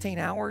think, 16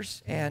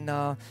 hours, and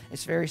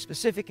it's very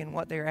specific in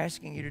what they're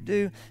asking you to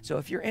do. So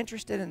if you're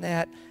interested in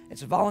that,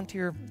 it's a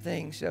volunteer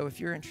thing. So if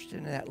you're interested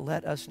in that,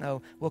 let us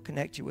know. We'll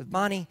connect you with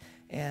Bonnie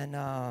and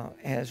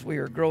as we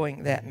are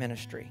growing that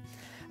ministry.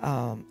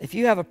 If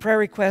you have a prayer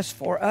request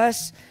for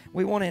us,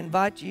 we want to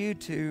invite you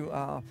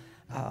to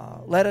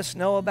let us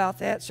know about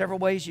that. Several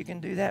ways you can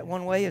do that.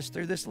 One way is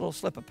through this little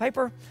slip of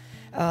paper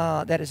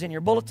that is in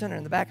your bulletin or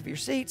in the back of your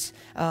seats.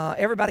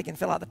 Everybody can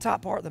fill out the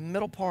top part. The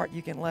middle part,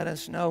 you can let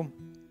us know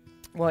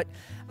what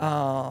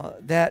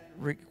that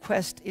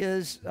request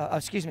is.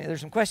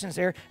 There's some questions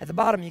there. At the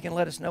bottom, you can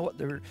let us know what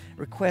the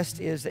request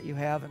is that you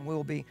have, and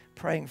we'll be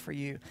praying for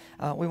you.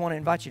 We want to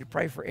invite you to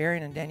pray for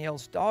Erin and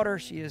Danielle's daughter.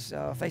 She is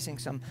facing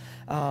some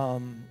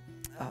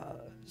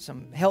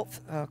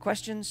health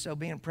questions, so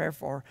be in prayer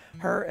for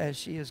her as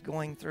she is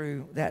going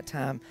through that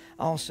time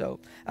also.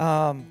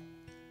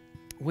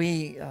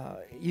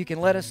 You can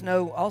let us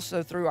know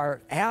also through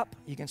our app.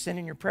 You can send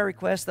in your prayer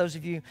requests. Those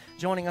of you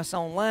joining us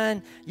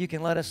online, you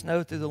can let us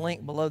know through the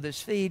link below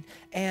this feed.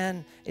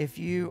 And if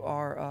you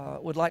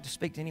would like to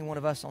speak to any one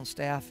of us on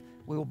staff,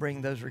 we will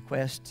bring those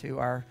requests to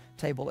our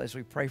table as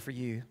we pray for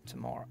you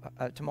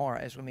tomorrow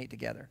as we meet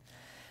together.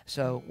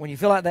 So when you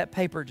fill out that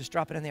paper, just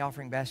drop it in the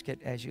offering basket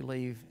as you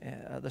leave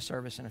the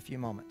service in a few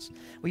moments.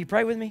 Will you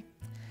pray with me?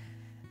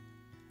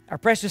 Our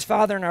precious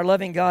Father and our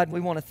loving God, we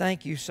want to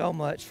thank you so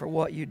much for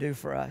what you do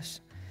for us.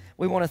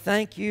 We want to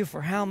thank you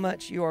for how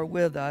much you are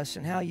with us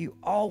and how you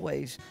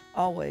always,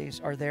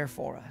 always are there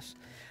for us.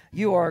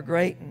 You are a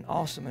great and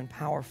awesome and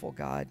powerful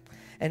God,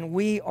 and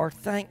we are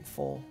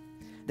thankful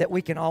that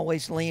we can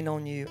always lean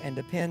on you and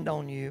depend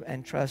on you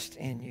and trust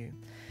in you.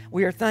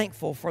 We are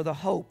thankful for the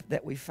hope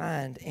that we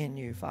find in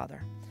you,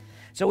 Father.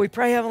 So we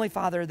pray, Heavenly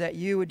Father, that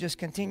you would just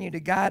continue to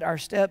guide our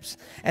steps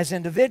as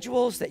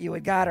individuals, that you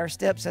would guide our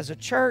steps as a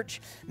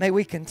church. May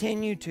we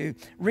continue to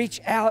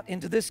reach out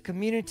into this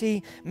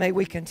community. May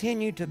we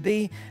continue to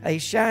be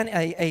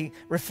a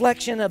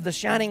reflection of the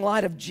shining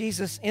light of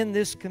Jesus in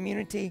this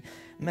community.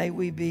 May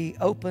we be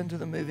open to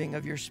the moving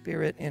of your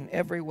Spirit in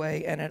every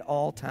way and at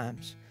all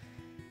times.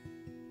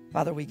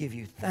 Father, we give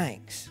you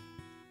thanks.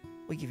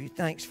 We give you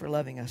thanks for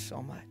loving us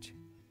so much.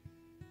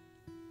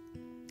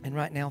 And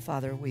right now,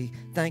 Father, we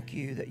thank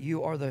you that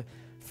you are the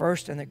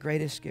first and the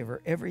greatest giver.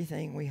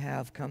 Everything we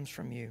have comes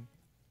from you.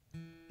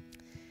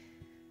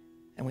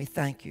 And we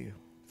thank you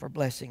for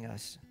blessing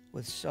us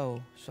with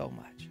so, so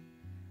much.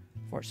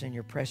 For it's in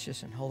your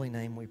precious and holy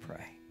name we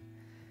pray.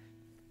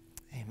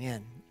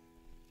 Amen.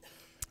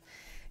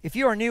 If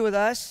you are new with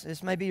us,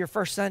 this may be your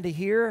first Sunday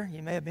here.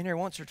 You may have been here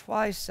once or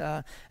twice,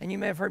 and you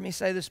may have heard me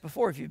say this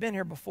before. If you've been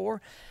here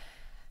before,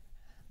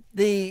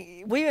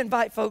 we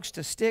invite folks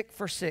to stick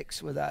for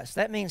 6 with us.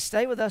 That means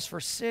stay with us for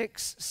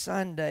 6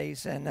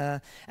 Sundays. And I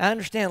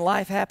understand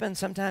life happens.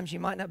 Sometimes you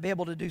might not be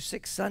able to do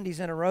 6 Sundays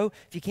in a row.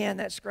 If you can,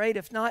 that's great.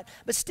 If not,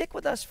 but stick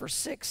with us for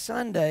 6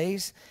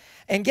 Sundays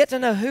and get to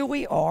know who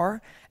we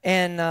are,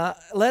 and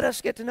let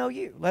us get to know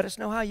you. Let us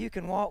know how you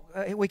can walk.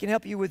 We can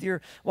help you with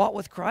your walk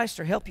with Christ,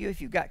 or help you if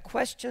you've got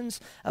questions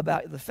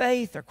about the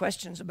faith or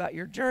questions about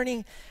your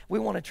journey. We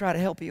want to try to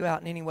help you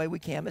out in any way we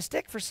can. But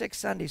stick for 6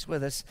 Sundays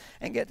with us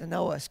and get to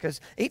know us,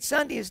 because each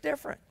Sunday is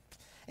different.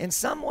 In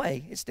some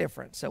way, it's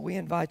different. So we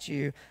invite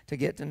you to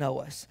get to know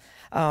us.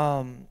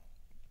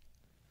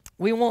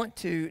 We want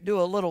to do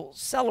a little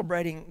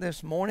celebrating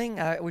this morning.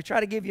 We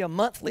try to give you a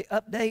monthly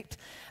update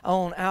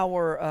on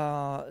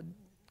our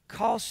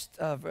cost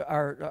of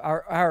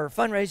our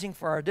fundraising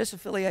for our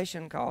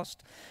disaffiliation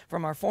cost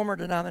from our former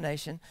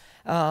denomination.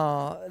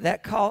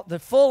 The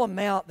full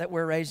amount that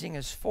we're raising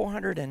is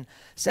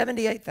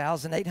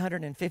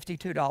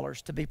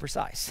 $478,852 to be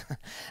precise.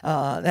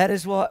 That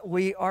is what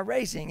we are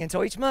raising. And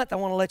so each month I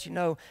want to let you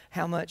know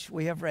how much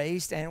we have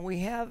raised. And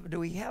do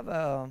we have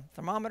a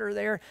thermometer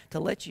there to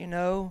let you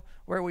know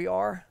where we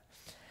are?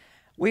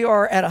 We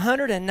are at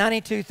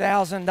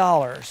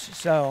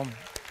 $192,000.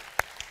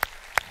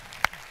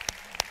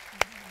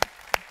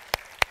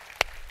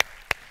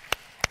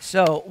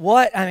 So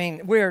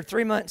we're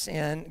 3 months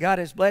in. God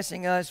is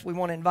blessing us. We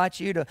want to invite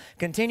you to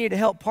continue to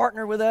help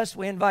partner with us.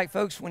 We invite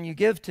folks, when you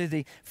give to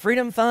the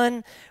Freedom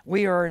Fund,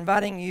 we are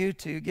inviting you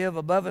to give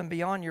above and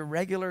beyond your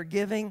regular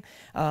giving.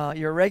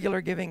 Your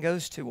regular giving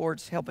goes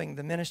towards helping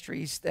the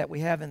ministries that we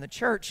have in the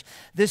church.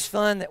 This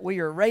fund that we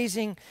are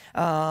raising,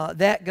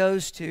 that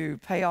goes to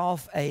pay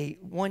off a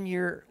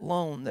 1-year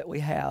loan that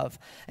we have.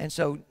 And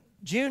so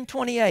June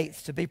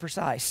 28th, to be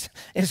precise,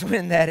 is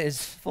when that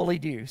is fully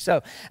due.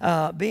 So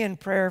be in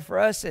prayer for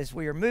us as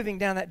we are moving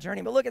down that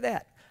journey. But look at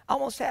that,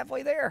 almost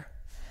halfway there.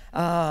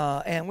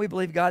 And we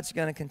believe God's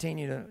going to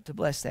continue to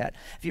bless that.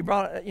 If you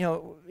brought,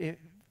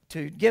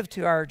 to give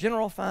to our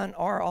general fund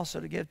or also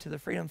to give to the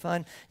Freedom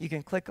Fund, you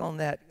can click on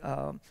that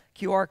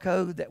QR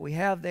code that we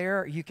have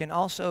there. You can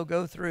also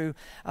go through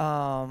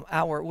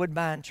our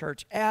Woodbine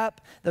Church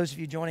app. Those of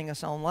you joining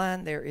us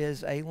online, there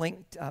is a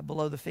link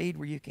below the feed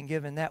where you can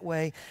give in that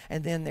way.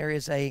 And then there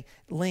is a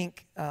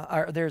link,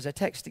 or there's a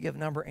text to give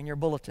number in your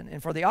bulletin.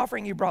 And for the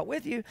offering you brought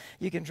with you,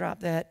 you can drop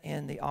that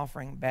in the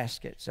offering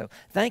basket. So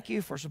thank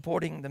you for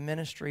supporting the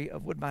ministry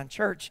of Woodbine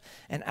Church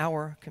and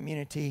our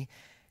community.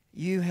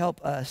 You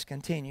help us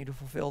continue to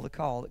fulfill the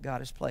call that God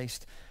has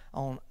placed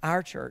on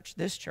our church,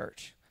 this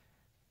church,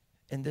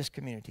 in this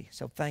community.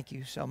 So thank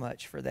you so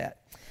much for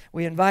that.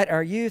 We invite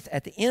our youth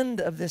at the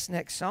end of this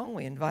next song.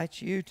 We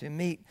invite you to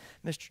meet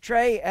Mr.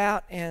 Trey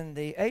out in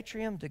the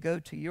atrium to go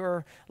to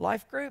your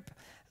life group.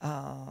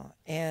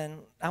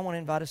 And I want to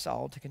invite us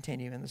all to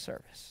continue in the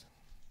service.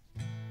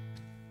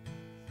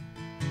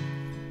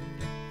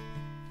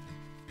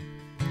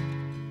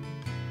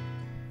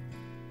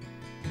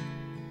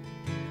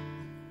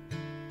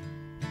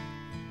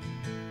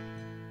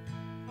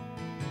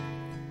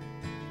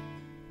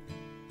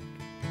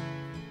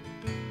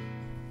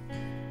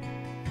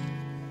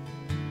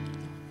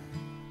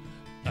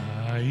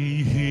 I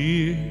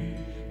hear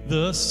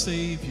the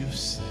Savior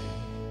say,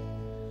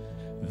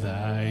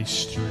 thy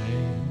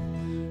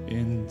strength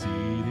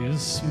indeed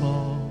is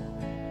small.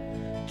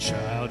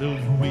 Child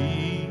of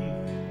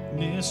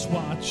weakness,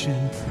 watch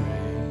and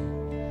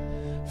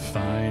pray.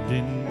 Find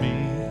in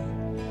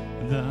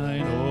me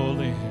thine all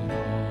in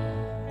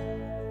all.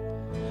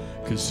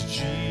 'Cause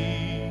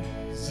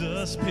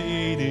Jesus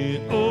paid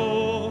it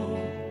all,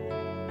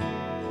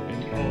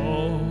 and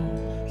all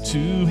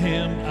to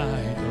him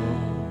I owe.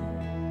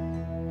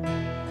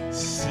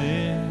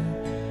 Sin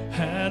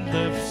had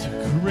left a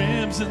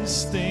crimson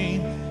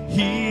stain,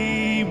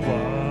 he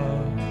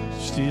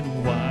washed it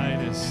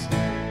white as snow.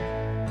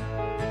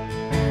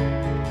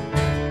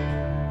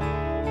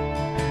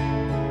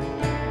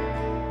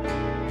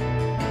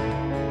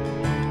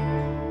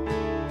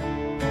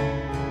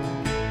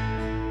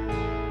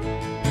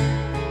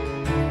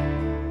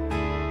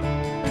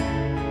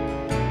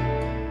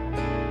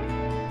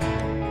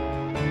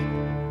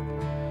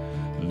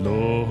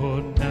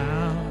 Lord,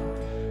 now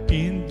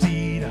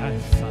indeed I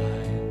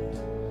find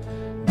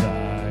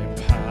thy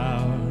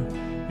power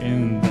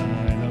in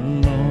thine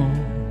alone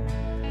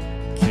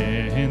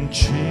can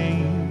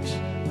change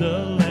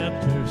the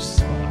leper's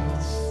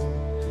spots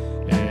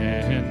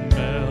and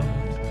melt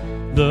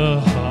the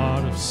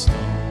heart of stone.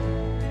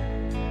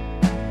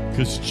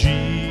 'Cause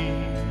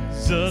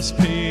Jesus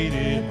paid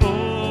it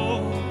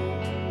all,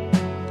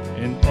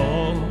 and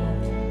all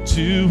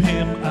to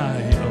him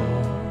I owe.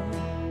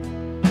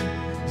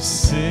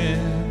 Sin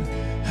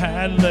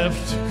had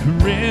left a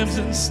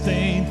crimson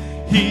stain,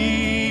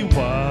 he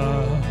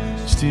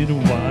washed it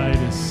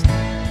white as snow.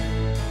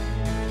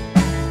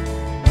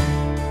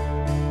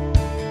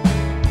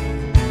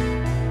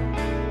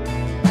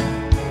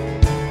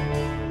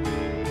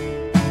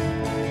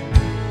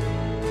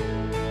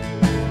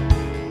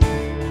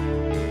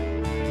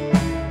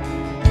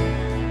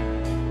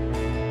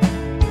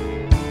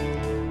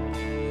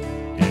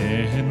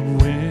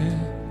 And when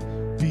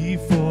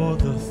before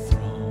the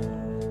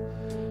throne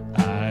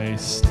I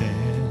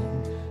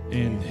stand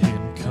in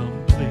him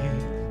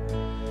complete,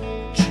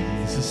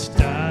 Jesus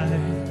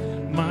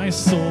died my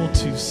soul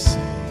to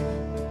save.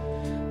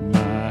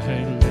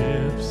 My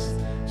lips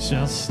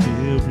shall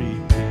still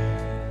repeat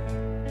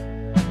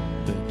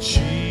that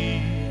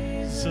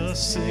Jesus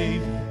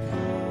saved me,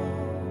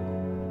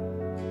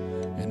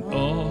 and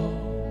all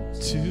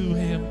to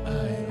him I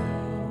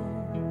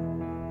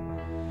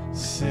owe.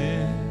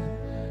 Sin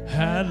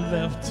had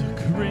left a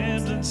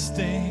crimson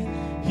stain,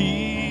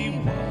 he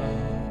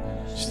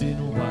washed it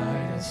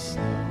white as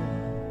snow.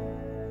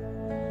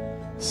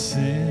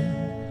 Sin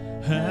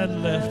had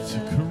left a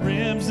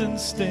crimson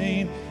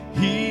stain,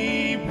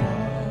 he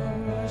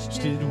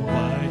washed it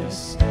white as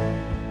snow.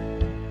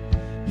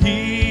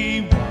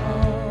 He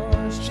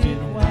washed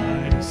it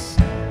white as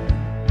snow.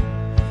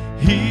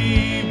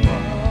 He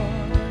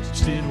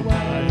washed it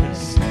white as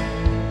snow.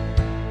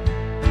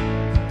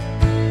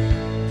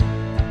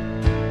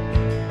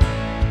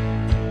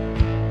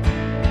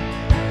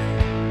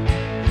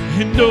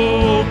 And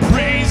oh,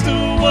 praise the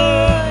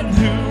one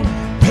who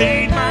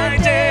paid my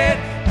debt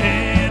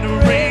and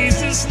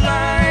raised his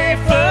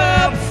life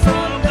up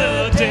from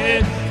the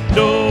dead. And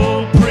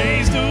oh,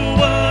 praise the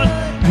one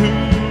who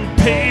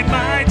paid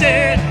my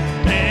debt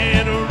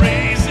and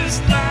raised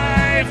his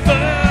life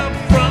up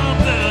from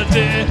the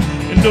dead.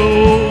 And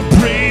oh,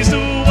 praise the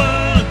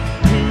one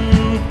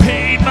who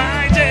paid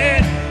my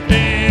debt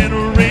and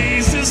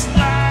raised his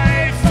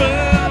life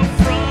up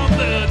from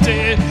the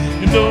dead.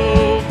 And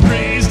oh,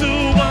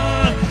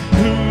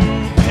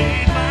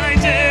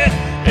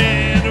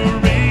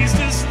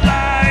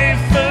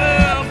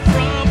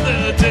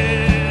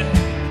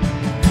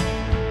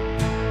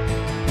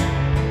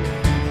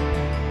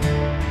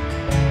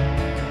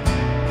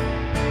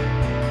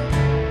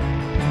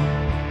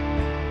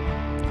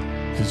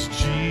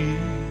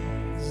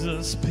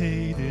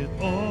 paid it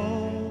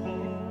all,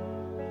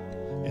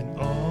 and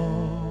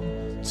all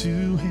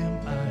to him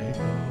I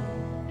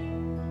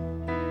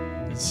owe.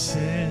 And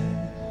sin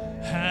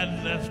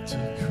had left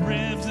a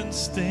crimson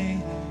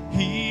stain,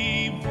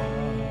 he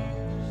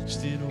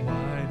washed it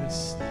white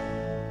as snow.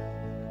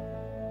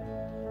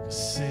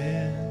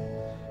 Sin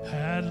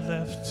had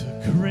left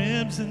a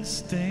crimson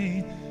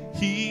stain,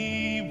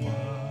 he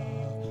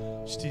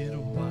washed it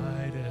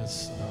white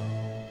as snow.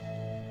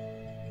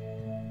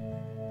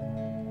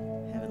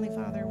 Heavenly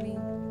Father,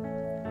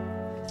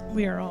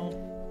 we are all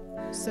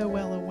so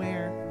well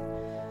aware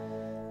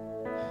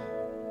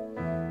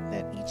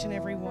that each each and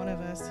every one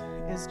of us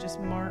is just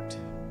marked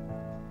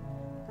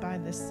by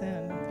this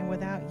sin. And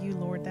without you,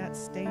 Lord, that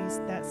stain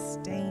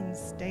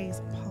stays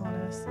upon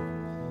us.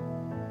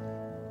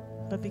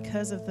 But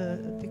because,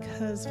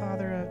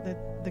 Father, of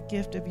the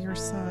gift of your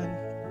Son,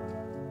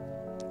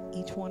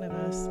 each one of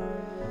us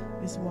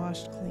is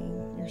washed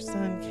clean. Your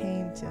Son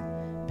came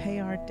to pay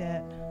our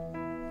debt,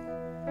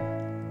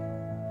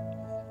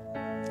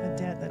 a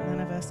debt that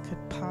none of us could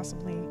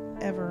possibly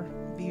ever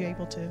be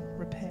able to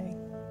repay.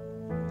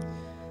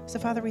 So,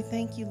 Father, we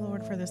thank you,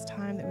 Lord, for this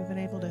time that we've been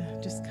able to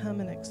just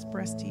come and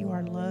express to you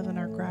our love and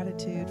our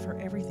gratitude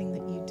for everything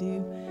that you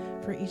do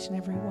for each and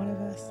every one of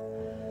us.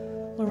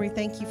 Lord, we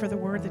thank you for the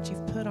word that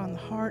you've put on the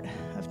heart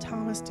of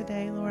Thomas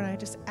today. Lord, I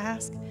just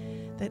ask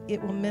that it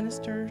will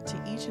minister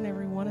to each and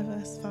every one of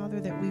us,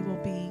 Father, that we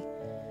will be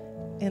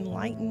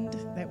enlightened,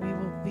 that we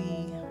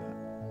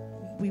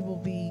will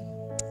be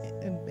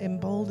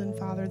emboldened,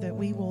 Father, that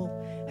we will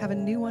have a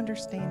new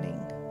understanding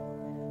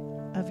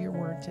of your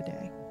word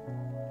today.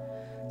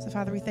 So,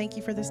 Father, we thank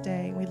you for this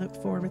day, and we look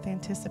forward with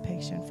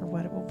anticipation for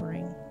what it will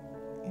bring.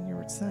 In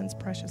your Son's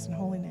precious and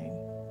holy name,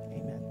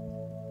 amen.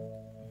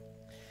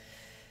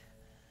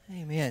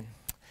 Amen.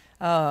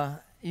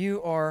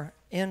 You are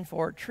in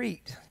for a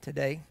treat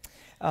today.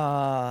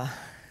 I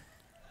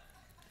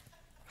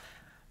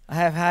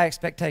have high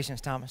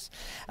expectations, Thomas.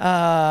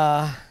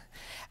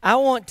 I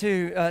want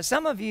to,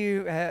 some of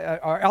you,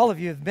 or all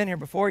of you have been here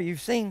before. You've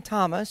seen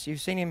Thomas.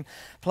 You've seen him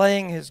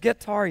playing his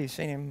guitar. You've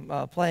seen him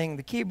playing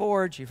the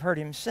keyboards. You've heard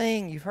him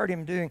sing. You've heard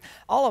him doing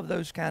all of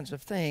those kinds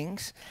of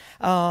things.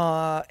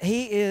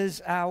 He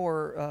is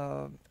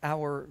our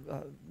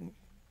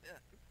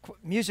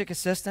music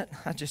assistant.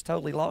 I just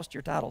totally lost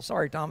your title.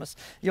 Sorry, Thomas.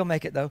 You'll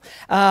make it, though.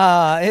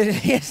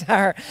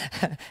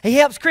 He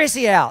helps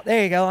Chrissie out.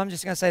 There you go. I'm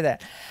just going to say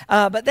that.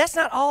 But that's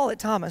not all that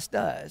Thomas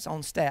does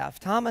on staff.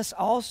 Thomas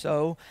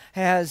also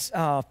has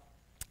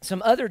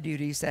some other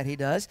duties that he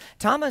does.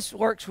 Thomas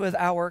works with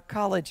our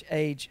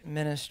college-age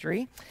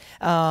ministry.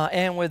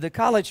 And with the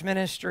college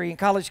ministry and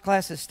college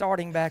classes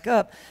starting back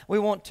up, we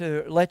want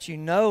to let you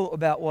know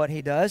about what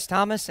he does.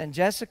 Thomas and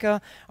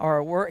Jessica,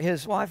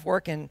 his wife,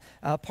 work in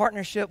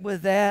partnership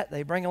with that.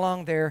 They bring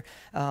along their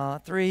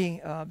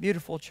three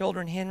beautiful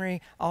children,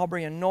 Henry,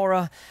 Aubrey, and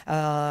Nora.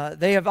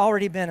 They have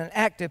already been an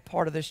active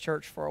part of this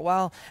church for a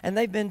while, and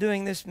they've been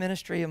doing this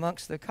ministry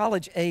amongst the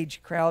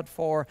college-age crowd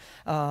for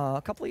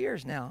a couple of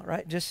years now,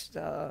 right? Just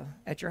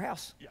at your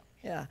house.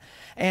 Yeah.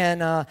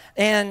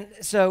 And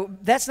so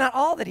that's not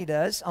all that he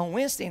does. On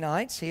Wednesday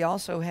nights, he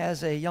also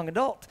has a young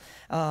adult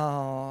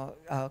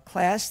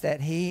class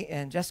that he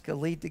and Jessica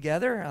lead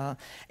together,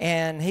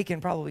 and he can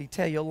probably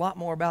tell you a lot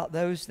more about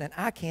those than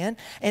I can.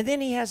 And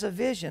then he has a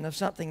vision of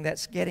something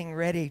that's getting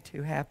ready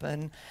to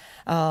happen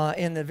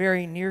in the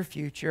very near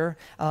future.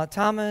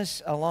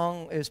 Thomas,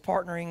 is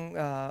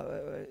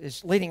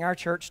leading our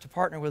church to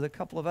partner with a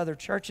couple of other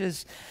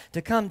churches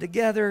to come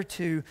together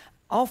to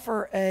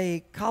offer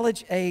a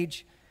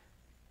college-age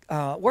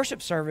worship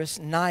service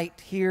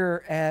night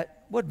here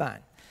at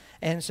Woodbine.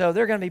 And so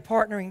they're going to be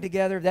partnering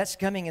together. That's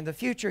coming in the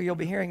future. You'll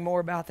be hearing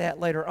more about that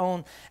later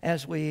on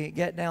as we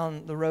get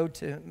down the road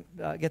to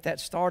get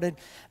that started.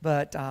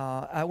 But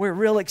we're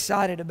real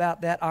excited about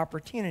that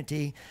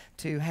opportunity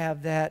to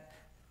have that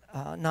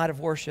night of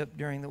worship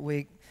during the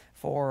week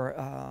for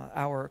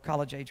our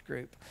college-age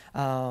group.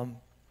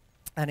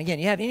 And again,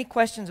 you have any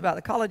questions about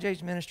the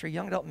college-age ministry,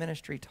 young adult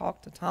ministry,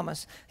 talk to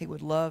Thomas. He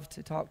would love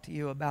to talk to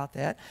you about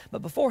that.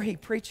 But before he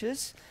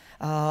preaches,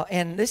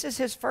 and this is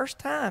his first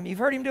time. You've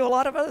heard him do a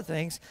lot of other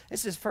things.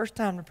 This is his first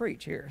time to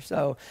preach here.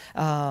 So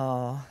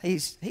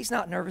he's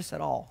not nervous at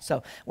all.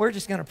 So we're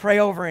just going to pray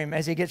over him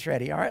as he gets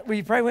ready. All right? Will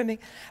you pray with me?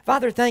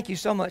 Father, thank you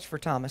so much for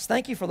Thomas.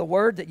 Thank you for the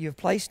word that you've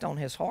placed on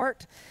his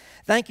heart.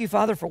 Thank you,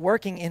 Father, for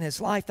working in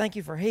his life. Thank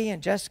you for he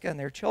and Jessica and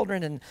their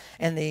children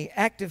and the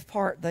active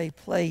part they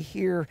play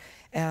here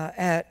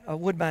at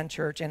Woodbine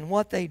Church and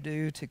what they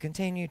do to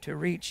continue to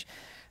reach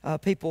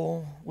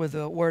people with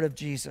the word of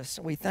Jesus.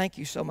 We thank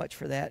you so much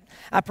for that.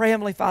 I pray,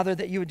 Heavenly Father,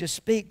 that you would just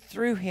speak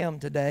through him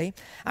today.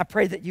 I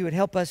pray that you would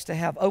help us to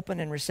have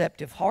open and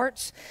receptive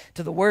hearts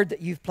to the word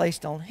that you've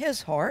placed on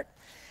his heart.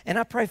 And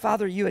I pray,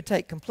 Father, you would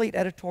take complete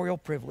editorial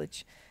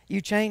privilege. You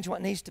change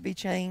what needs to be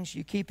changed.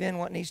 You keep in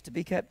what needs to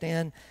be kept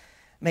in.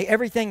 May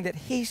everything that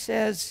he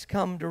says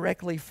come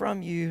directly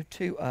from you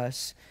to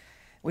us.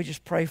 We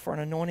just pray for an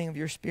anointing of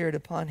your Spirit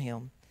upon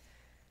him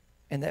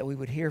and that we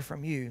would hear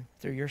from you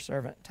through your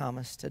servant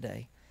Thomas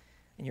today.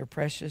 In your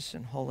precious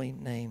and holy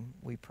name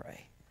we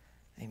pray.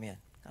 Amen.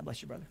 God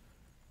bless you, brother.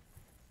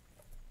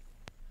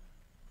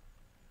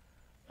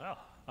 Well,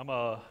 I'm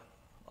a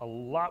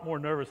lot more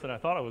nervous than I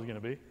thought I was going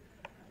to be,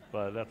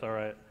 but that's all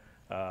right.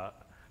 I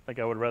think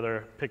I would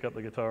rather pick up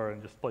the guitar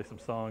and just play some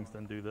songs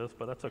than do this,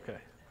 but that's okay.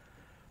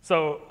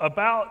 So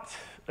about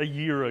a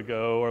year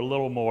ago or a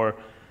little more,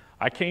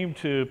 I came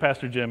to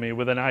Pastor Jimmy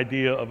with an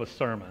idea of a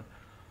sermon.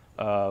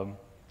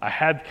 I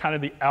had kind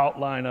of the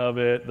outline of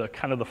it, the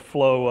kind of the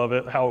flow of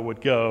it, how it would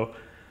go,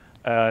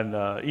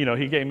 and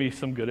he gave me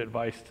some good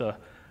advice to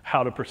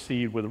how to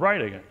proceed with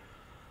writing it.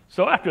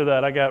 So after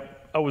that,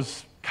 I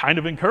was kind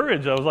of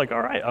encouraged. I was like,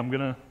 all right, I'm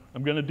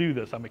gonna do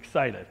this. I'm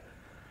excited.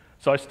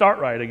 So I start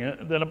writing it.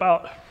 And then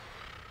about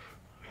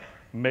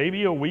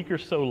maybe a week or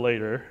so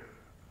later,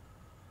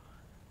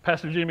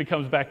 Pastor Jimmy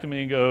comes back to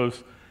me and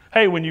goes,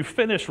 hey, when you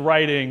finish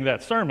writing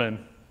that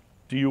sermon,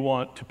 do you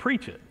want to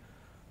preach it?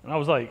 And I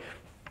was like,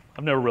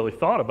 I've never really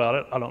thought about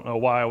it. I don't know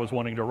why I was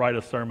wanting to write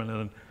a sermon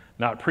and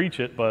not preach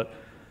it, but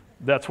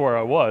that's where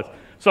I was.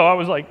 So I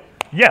was like,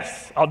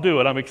 yes, I'll do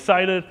it. I'm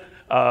excited.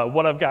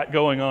 What I've got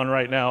going on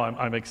right now,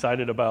 I'm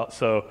excited about.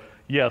 So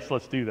yes,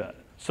 let's do that.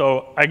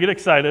 So I get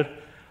excited.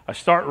 I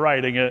start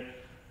writing it.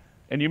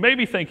 And you may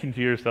be thinking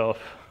to yourself,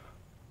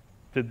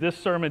 did this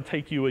sermon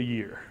take you a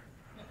year?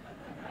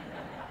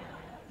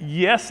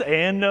 Yes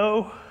and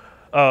no.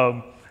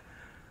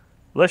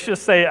 Let's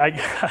just say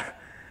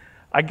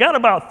I got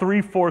about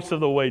 3/4 of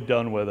the way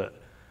done with it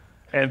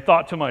and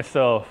thought to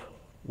myself,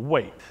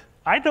 wait,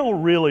 I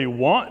don't really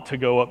want to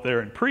go up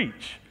there and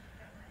preach.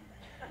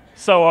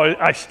 So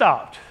I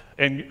stopped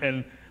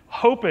and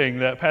hoping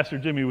that Pastor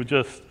Jimmy would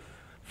just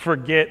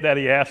forget that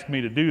he asked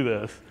me to do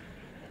this.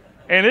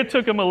 And it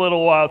took him a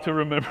little while to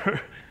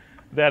remember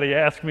that he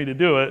asked me to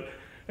do it.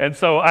 And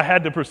so I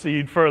had to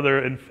proceed further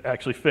and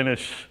actually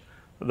finish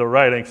the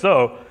writing.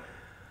 So,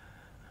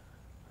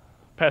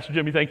 Pastor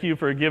Jimmy, thank you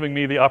for giving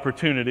me the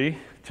opportunity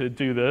to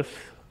do this.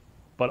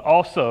 But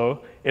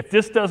also, if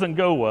this doesn't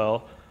go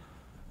well,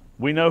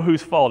 we know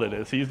whose fault it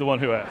is. He's the one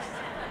who asked.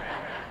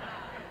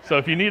 So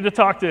if you need to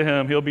talk to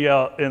him, he'll be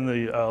out in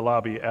the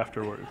lobby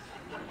afterwards.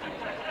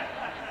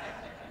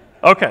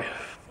 Okay,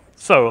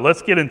 so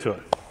let's get into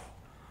it.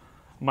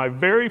 My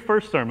very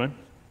first sermon,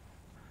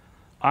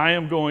 I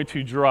am going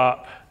to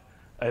drop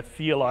a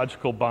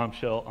theological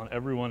bombshell on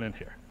everyone in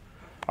here.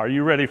 Are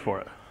you ready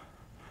for it?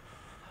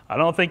 I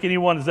don't think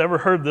anyone has ever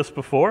heard this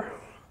before,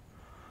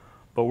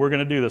 but we're going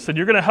to do this. And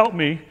you're going to help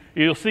me.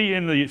 You'll see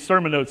in the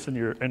sermon notes in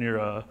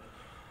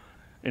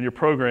your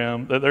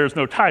program that there's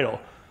no title.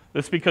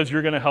 This is because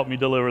you're going to help me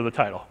deliver the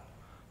title.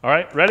 All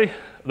right, ready?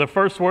 The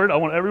first word, I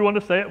want everyone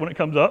to say it when it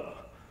comes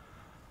up.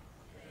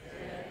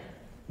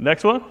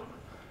 Next one.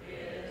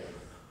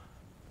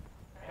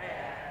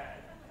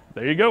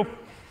 There you go.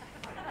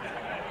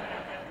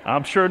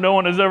 I'm sure no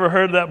one has ever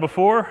heard that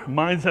before.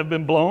 Minds have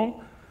been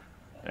blown.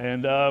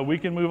 And we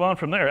can move on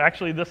from there.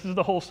 Actually, this is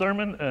the whole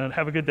sermon, and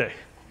have a good day.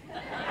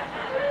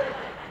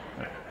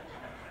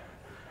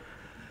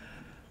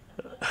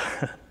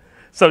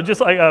 So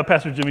just like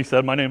Pastor Jimmy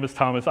said, my name is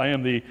Thomas. I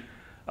am the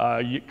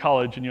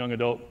college and young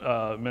adult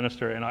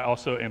minister, and I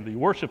also am the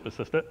worship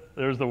assistant.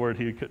 There's the word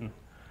he couldn't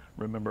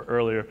remember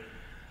earlier.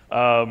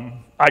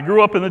 I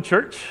grew up in the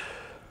church.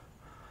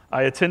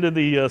 I attended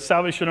the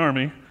Salvation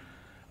Army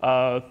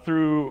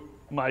through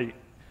my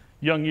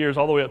young years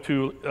all the way up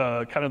to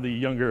kind of the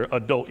younger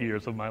adult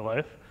years of my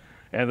life.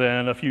 And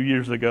then a few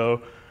years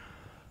ago,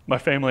 my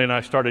family and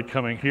I started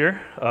coming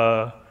here.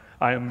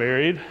 I am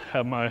married,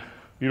 have my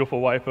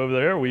beautiful wife over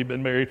there. We've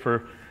been married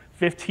for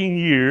 15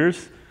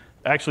 years.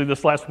 Actually,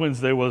 this last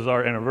Wednesday was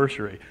our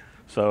anniversary.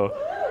 So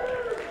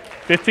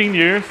 15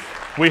 years.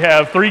 We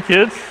have 3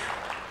 kids,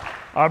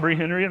 Aubrey,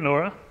 Henry, and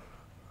Nora.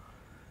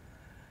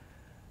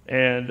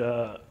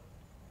 And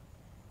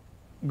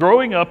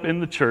growing up in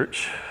the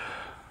church,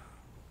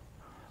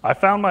 I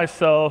found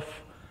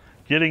myself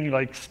getting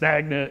like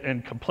stagnant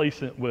and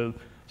complacent with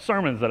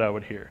sermons that I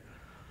would hear.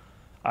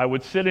 I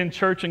would sit in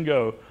church and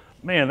go,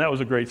 man, that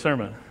was a great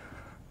sermon.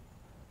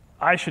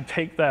 I should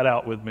take that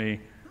out with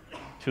me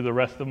to the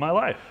rest of my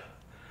life.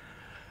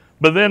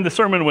 But then the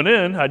sermon went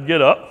in, I'd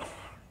get up,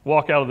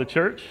 walk out of the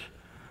church,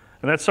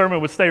 and that sermon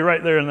would stay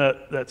right there in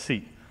that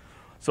seat.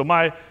 So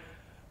my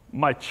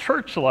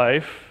church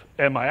life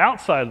and my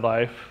outside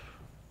life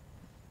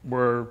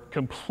were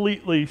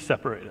completely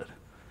separated.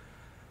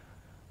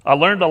 I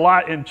learned a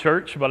lot in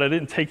church, but I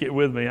didn't take it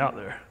with me out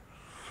there.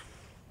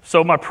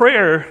 So my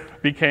prayer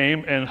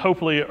became, and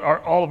hopefully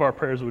all of our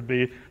prayers would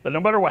be, that no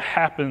matter what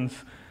happens,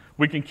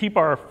 we can keep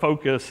our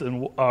focus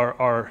and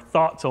our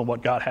thoughts on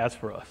what God has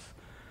for us.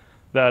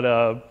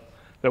 That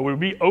we'd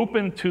be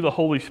open to the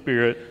Holy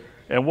Spirit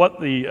and what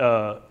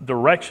the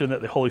direction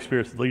that the Holy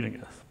Spirit is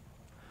leading us.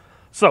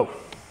 So,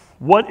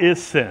 what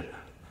is sin?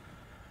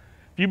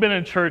 If you've been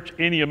in church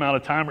any amount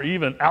of time, or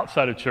even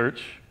outside of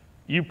church,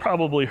 you've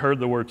probably heard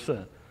the word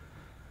sin.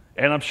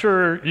 And I'm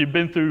sure you've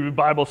been through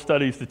Bible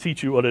studies to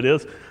teach you what it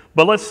is.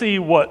 But let's see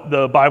what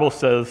the Bible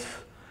says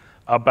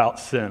about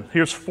sin.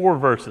 Here's 4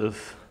 verses.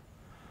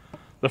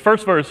 The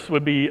first verse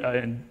would be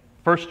in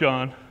 1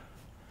 John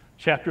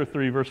chapter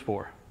 3, verse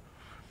 4.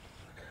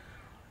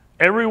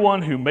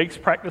 Everyone who makes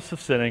practice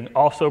of sinning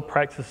also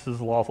practices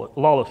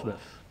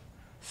lawlessness.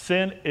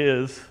 Sin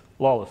is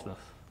lawlessness.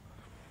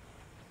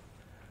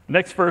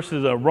 Next verse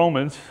is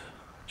Romans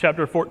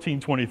chapter 14,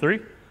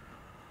 23.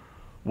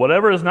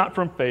 Whatever is not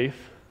from faith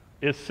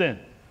is sin.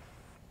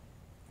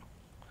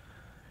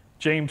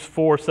 James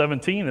 4,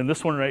 17, and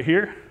this one right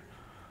here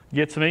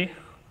gets me.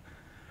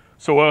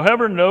 So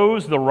whoever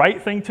knows the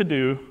right thing to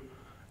do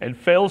and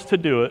fails to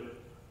do it,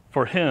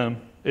 for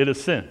him it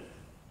is sin.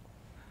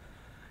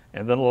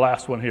 And then the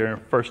last one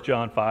here, 1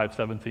 John 5,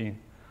 17.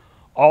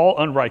 all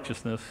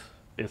unrighteousness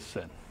is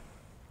sin.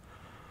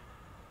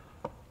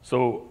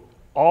 So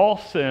all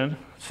sin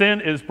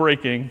is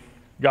breaking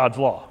God's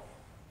law.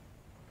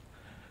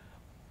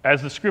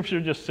 As the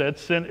scripture just said,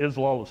 sin is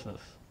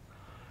lawlessness.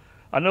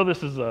 I know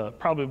this is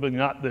probably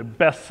not the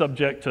best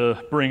subject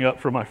to bring up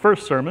for my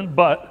first sermon,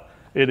 but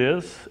it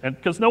is, and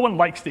because no one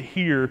likes to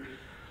hear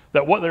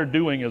that what they're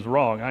doing is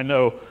wrong. I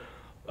know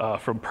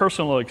from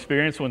personal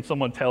experience when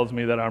someone tells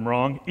me that I'm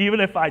wrong, even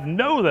if I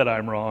know that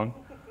I'm wrong,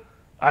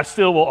 I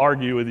still will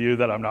argue with you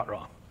that I'm not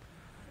wrong.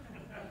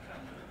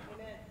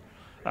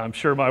 I'm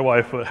sure my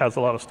wife has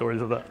a lot of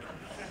stories of that.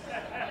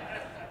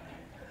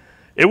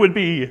 It would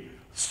be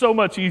so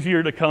much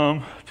easier to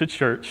come to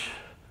church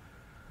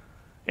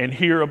and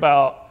hear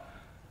about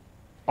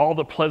all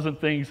the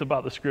pleasant things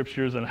about the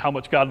scriptures and how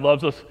much God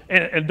loves us.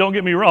 And don't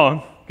get me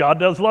wrong, God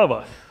does love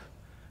us.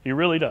 He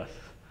really does.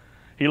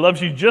 He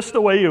loves you just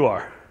the way you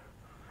are.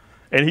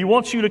 And he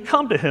wants you to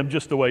come to him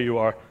just the way you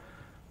are.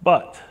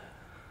 But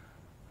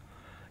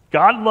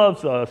God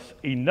loves us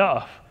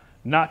enough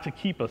not to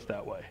keep us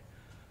that way.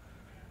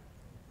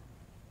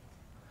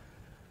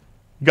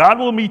 God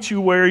will meet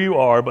you where you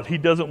are, but he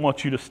doesn't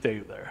want you to stay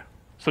there.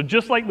 So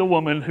just like the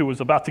woman who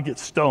was about to get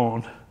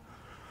stoned,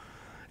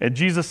 and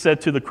Jesus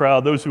said to the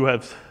crowd, those who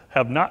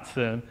have not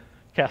sinned,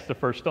 cast the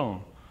first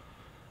stone.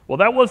 Well,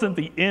 that wasn't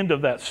the end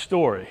of that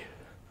story.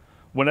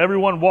 When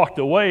everyone walked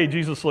away,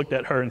 Jesus looked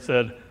at her and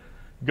said,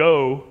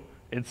 go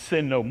and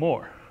sin no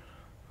more.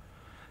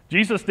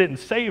 Jesus didn't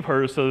save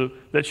her so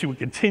that she would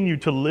continue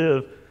to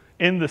live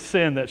in the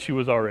sin that she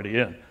was already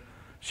in.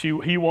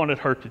 He wanted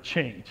her to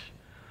change.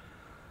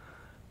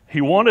 He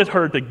wanted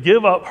her to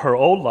give up her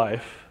old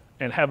life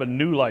and have a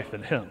new life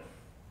in him.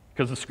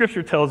 Because the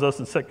scripture tells us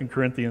in 2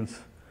 Corinthians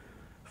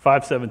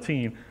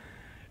 5:17,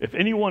 if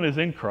anyone is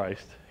in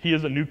Christ, he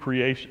is a new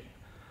creation.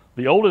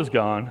 The old is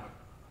gone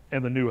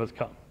and the new has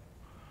come.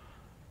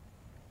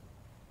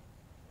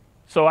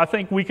 So I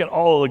think we can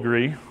all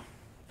agree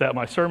that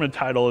my sermon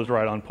title is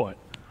right on point.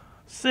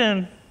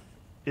 Sin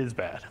is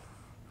bad,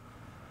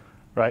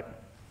 right?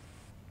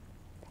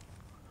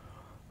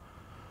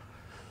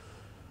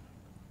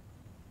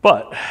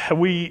 But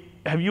have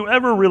you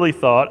ever really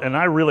thought, and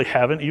I really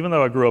haven't, even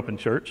though I grew up in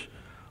church,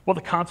 what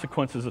the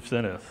consequences of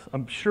sin is?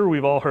 I'm sure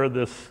we've all heard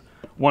this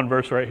one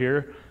verse right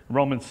here.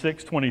 Romans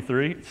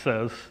 6:23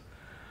 says,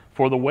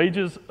 for the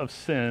wages of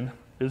sin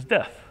is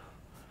death.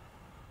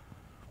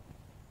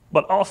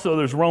 But also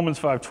there's Romans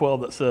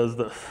 5:12 that says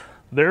this,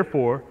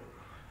 therefore,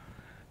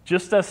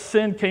 just as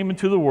sin came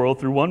into the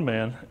world through one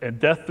man, and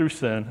death through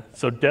sin,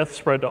 so death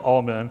spread to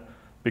all men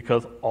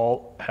because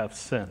all have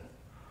sinned.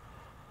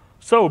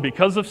 So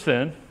because of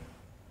sin,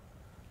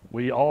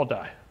 we all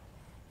die.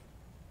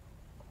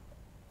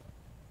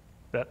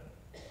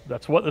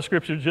 That's what the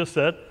scripture just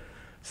said.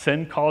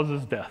 Sin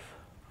causes death.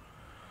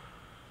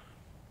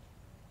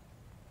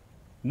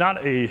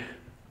 Not a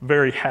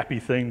very happy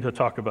thing to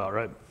talk about,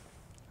 right?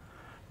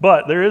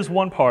 But there is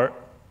one part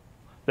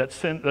that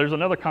there's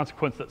another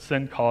consequence that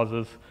sin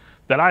causes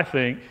that I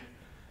think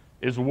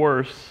is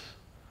worse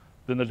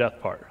than the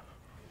death part.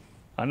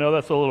 I know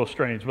that's a little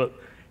strange, but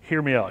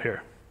hear me out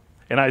here.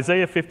 In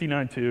Isaiah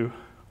 59:2,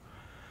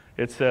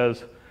 it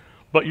says,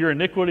 but your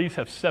iniquities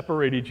have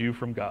separated you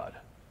from God.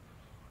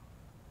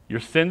 Your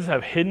sins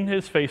have hidden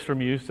his face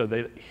from you so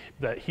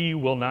that he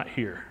will not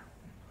hear.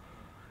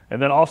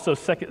 And then also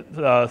 2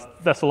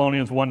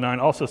 Thessalonians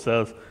 1:9 also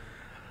says,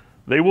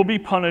 they will be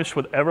punished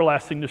with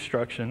everlasting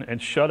destruction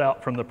and shut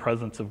out from the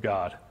presence of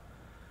God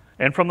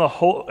and from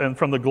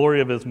the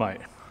glory of his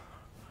might.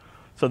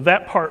 So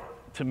that part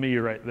to me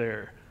right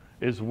there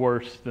is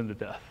worse than the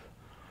death.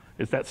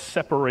 It's that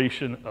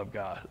separation of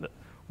God.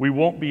 We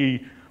won't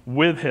be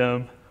with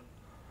him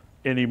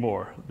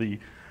anymore. The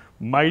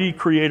mighty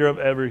creator of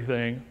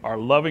everything, our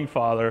loving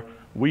Father,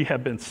 we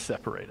have been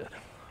separated.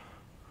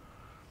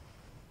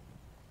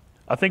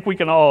 I think we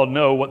can all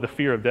know what the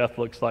fear of death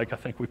looks like. I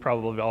think we've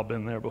probably all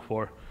been there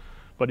before.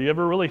 But have you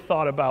ever really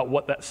thought about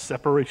what that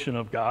separation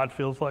of God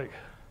feels like?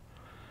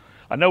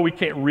 I know we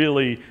can't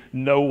really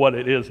know what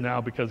it is now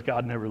because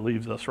God never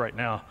leaves us right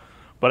now.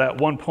 But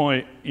at one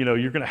point, you're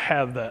going to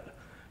have that.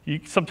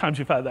 Sometimes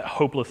you've had that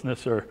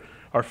hopelessness or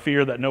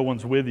fear that no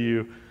one's with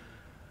you.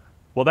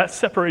 Well, that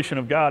separation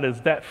of God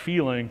is that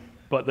feeling,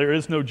 but there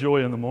is no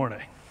joy in the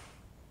morning.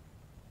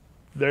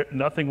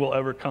 Nothing will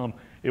ever come.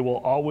 It will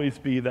always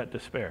be that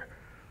despair.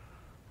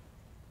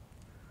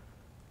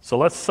 So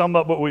let's sum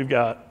up what we've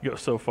got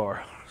so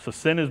far. So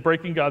sin is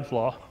breaking God's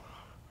law.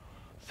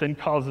 Sin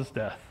causes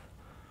death.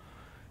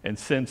 And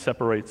sin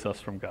separates us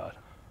from God.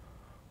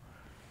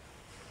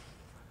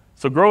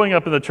 So growing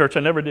up in the church, I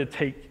never did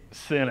take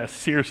sin as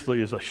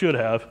seriously as I should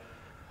have.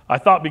 I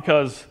thought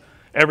because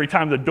every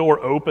time the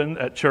door opened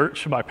at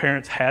church, my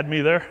parents had me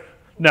there.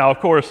 Now,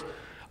 of course,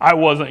 I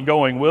wasn't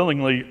going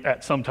willingly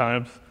at some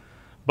times,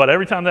 but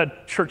every time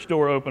that church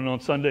door opened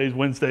on Sundays,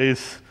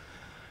 Wednesdays,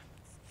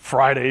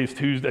 Fridays,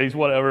 Tuesdays,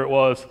 whatever it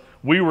was,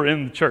 we were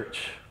in the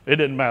church. It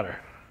didn't matter.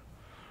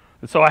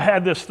 And so I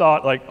had this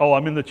thought like, oh,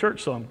 I'm in the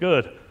church, so I'm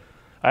good.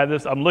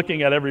 I'm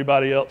looking at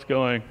everybody else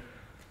going,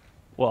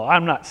 well,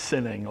 I'm not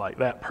sinning like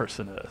that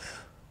person is,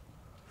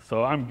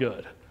 so I'm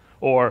good.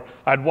 Or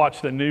I'd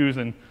watch the news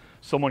and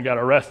someone got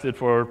arrested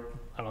for,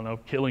 I don't know,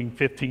 killing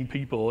 15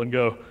 people and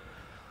go,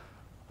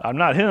 I'm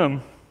not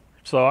him,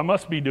 so I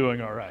must be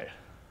doing all right.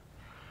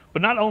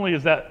 But not only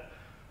is that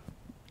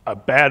a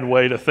bad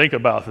way to think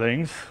about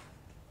things,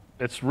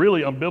 it's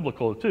really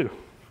unbiblical too.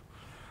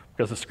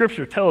 Because the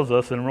scripture tells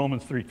us in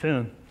Romans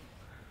 3:10,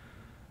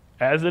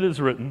 as it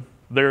is written,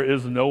 there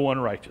is no one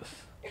righteous,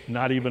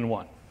 not even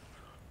one.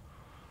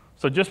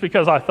 So just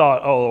because I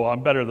thought, oh, well,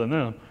 I'm better than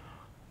them,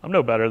 I'm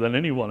no better than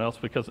anyone else,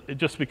 because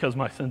just because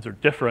my sins are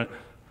different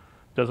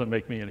doesn't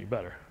make me any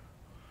better.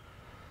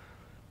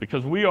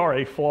 Because we are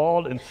a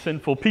flawed and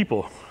sinful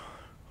people.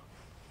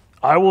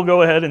 I will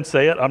go ahead and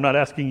say it. I'm not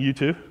asking you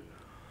to.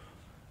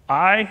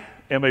 I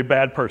am a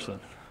bad person,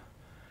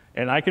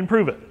 and I can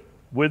prove it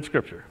with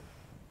Scripture.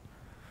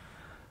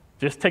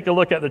 Just take a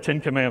look at the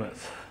Ten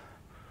Commandments.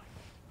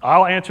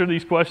 I'll answer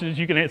these questions.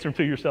 You can answer them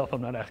to yourself.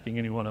 I'm not asking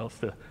anyone else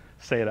to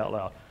say it out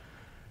loud.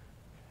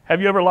 Have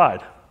you ever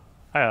lied?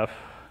 I have.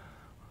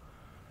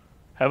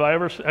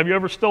 Have you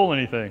ever stolen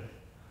anything?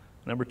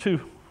 Number 2.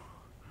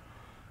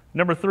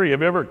 Number 3,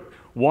 have you ever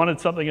wanted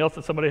something else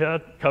that somebody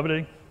had?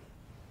 Coveting?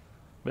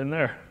 Been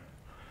there.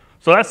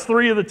 So that's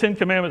 3 of the 10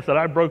 commandments that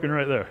I've broken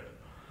right there.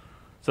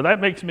 So that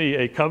makes me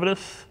a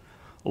covetous,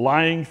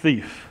 lying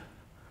thief.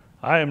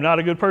 I am not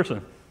a good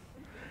person.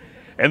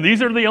 And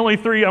these are the only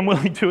 3 I'm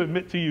willing to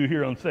admit to you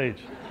here on stage.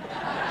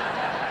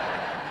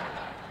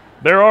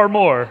 There are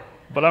more,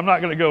 but we're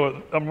not going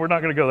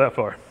to go that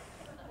far.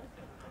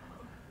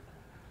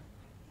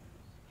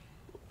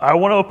 I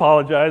want to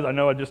apologize. I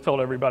know I just told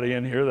everybody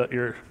in here that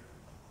you're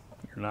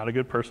not a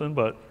good person,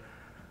 but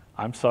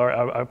I'm sorry.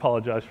 I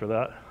apologize for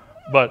that.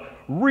 But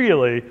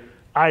really,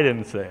 I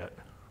didn't say it.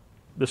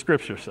 The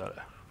scripture said it.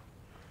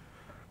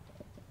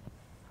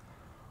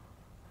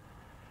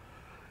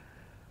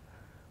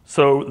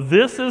 So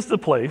this is the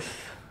place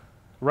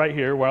right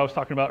here where I was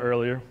talking about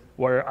earlier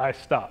where I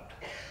stopped.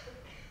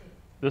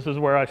 This is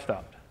where I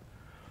stopped.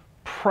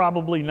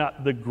 Probably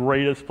not the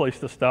greatest place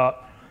to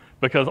stop,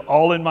 because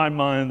all in my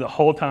mind the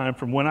whole time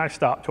from when I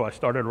stopped till I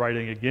started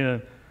writing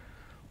again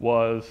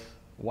was,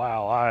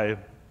 wow,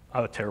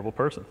 I'm a terrible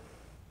person.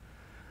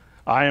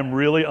 I am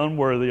really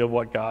unworthy of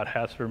what God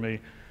has for me.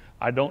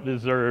 I don't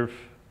deserve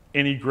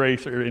any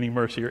grace or any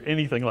mercy or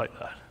anything like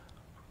that.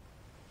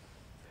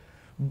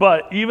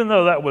 But even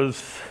though that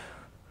was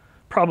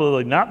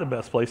probably not the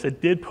best place,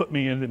 it did put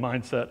me in the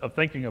mindset of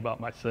thinking about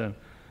my sin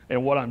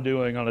and what I'm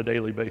doing on a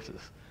daily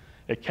basis.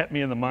 It kept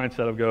me in the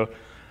mindset of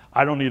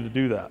I don't need to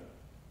do that.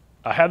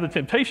 I have the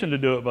temptation to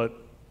do it, but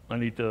I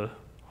need to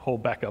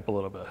hold back up a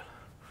little bit.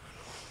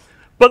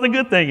 But the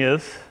good thing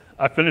is,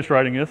 I finished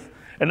writing this,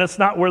 and that's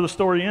not where the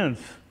story ends.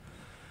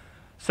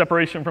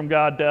 Separation from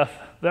God, death,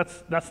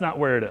 that's not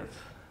where it ends.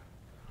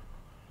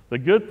 The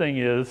good thing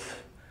is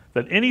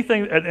that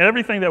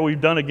everything that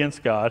we've done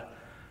against God,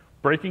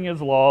 breaking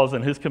his laws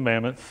and his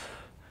commandments,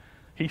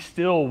 he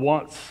still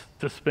wants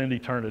to spend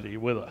eternity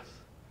with us.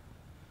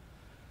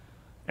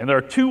 And there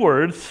are 2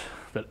 words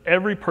that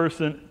every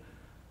person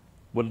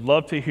would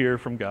love to hear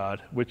from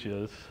God, which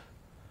is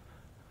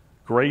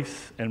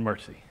grace and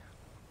mercy.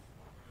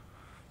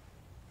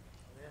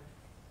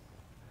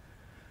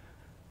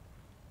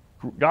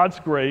 God's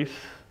grace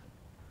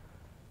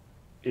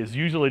is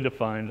usually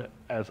defined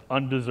as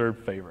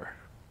undeserved favor.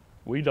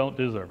 We don't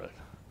deserve it,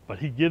 but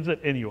he gives it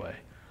anyway.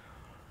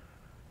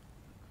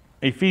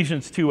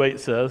 Ephesians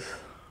 2:8 says,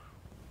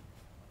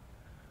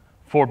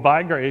 "For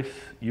by grace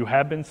you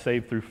have been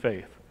saved through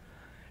faith.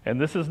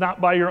 And this is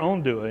not by your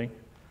own doing,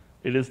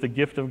 it is the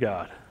gift of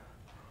God."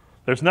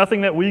 There's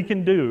nothing that we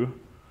can do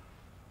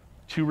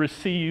to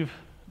receive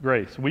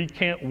grace. We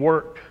can't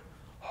work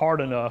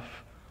hard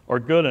enough or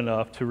good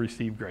enough to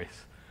receive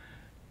grace.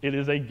 It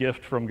is a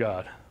gift from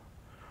God.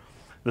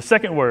 The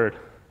second word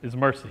is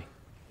mercy.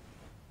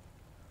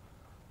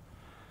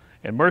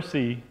 And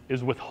mercy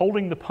is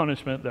withholding the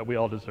punishment that we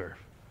all deserve.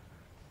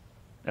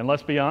 And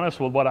let's be honest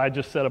with what I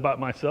just said about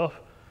myself.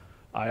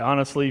 I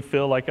honestly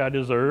feel like I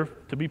deserve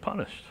to be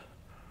punished.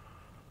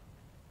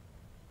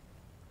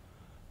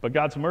 But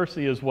God's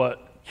mercy is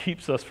what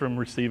keeps us from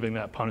receiving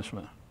that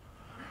punishment.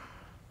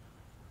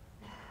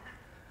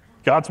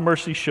 God's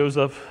mercy shows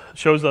up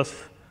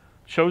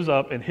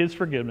in his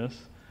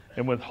forgiveness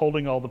and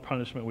withholding all the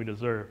punishment we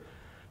deserve.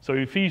 So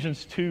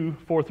Ephesians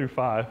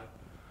 2:4-5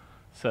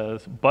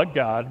 says, "But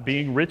God,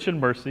 being rich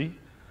in mercy,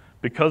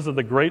 because of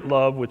the great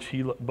love with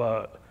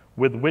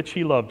which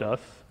he loved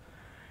us,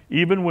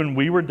 even when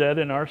we were dead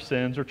in our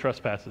sins or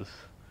trespasses,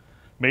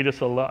 made us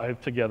alive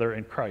together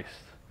in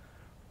Christ.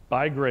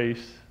 By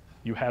grace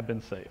you have been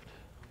saved."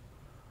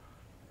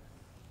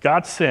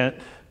 God sent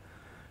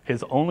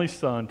his only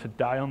son to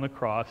die on the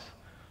cross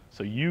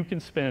so you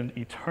can spend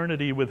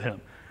eternity with him.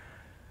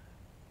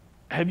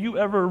 Have you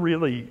ever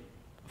really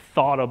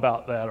thought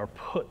about that or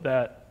put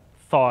that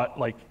thought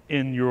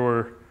in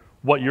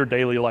what your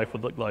daily life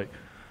would look like?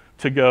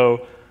 To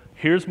go,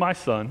 here's my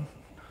son.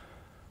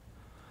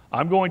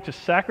 I'm going to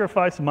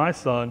sacrifice my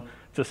son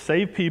to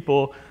save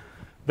people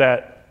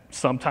that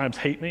sometimes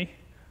hate me,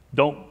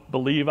 don't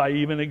believe I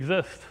even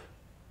exist.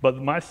 But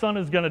my son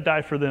is going to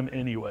die for them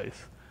anyways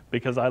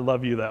because I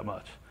love you that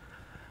much.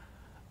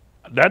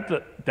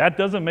 That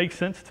doesn't make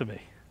sense to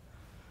me.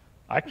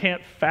 I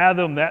can't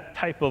fathom that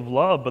type of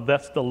love, but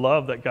that's the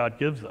love that God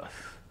gives us.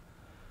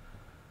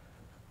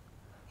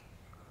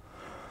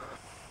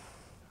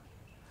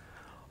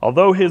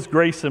 Although his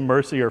grace and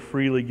mercy are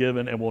freely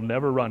given and will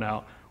never run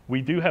out,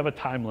 we do have a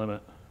time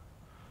limit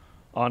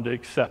on to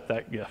accept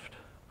that gift.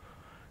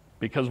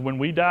 Because when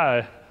we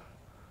die,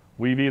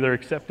 we've either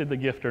accepted the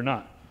gift or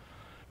not.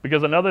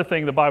 Because another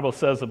thing the Bible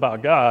says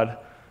about God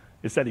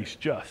is that he's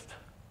just.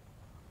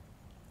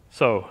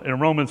 So in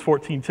Romans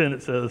 14:10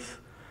 it says,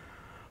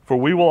 "For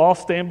we will all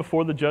stand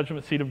before the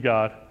judgment seat of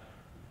God,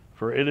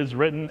 for it is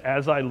written,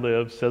 as I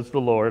live, says the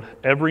Lord,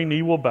 every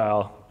knee will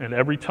bow and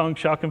every tongue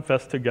shall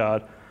confess to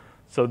God.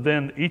 So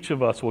then each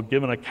of us will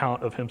give an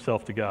account of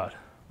himself to God."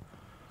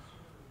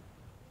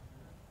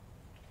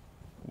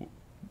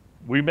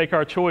 We make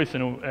our choice,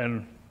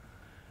 and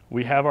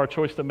we have our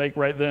choice to make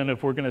right then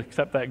if we're going to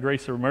accept that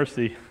grace or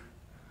mercy,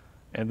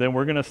 and then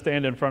we're going to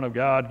stand in front of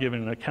God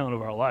giving an account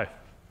of our life.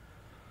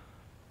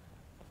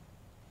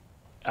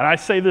 And I have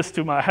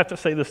to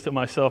say this to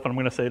myself, and I'm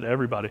going to say it to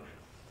everybody.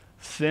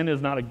 Sin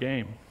is not a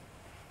game.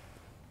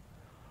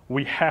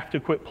 We have to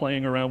quit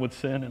playing around with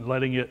sin and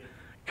letting it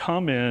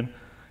come in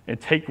and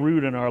take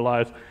root in our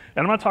lives.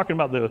 And I'm not talking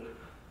about the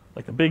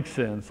big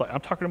sins.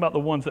 I'm talking about the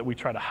ones that we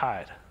try to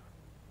hide.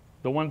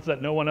 The ones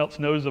that no one else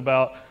knows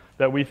about,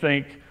 that we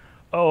think,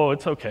 oh,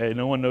 it's okay,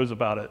 no one knows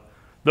about it.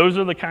 Those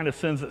are the kind of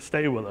sins that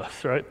stay with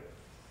us, right?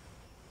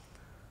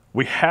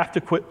 We have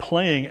to quit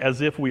playing as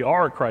if we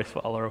are a Christ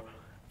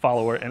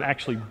follower and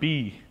actually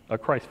be a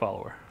Christ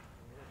follower.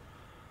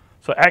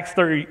 So Acts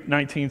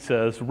 30:19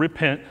 says,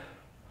 "Repent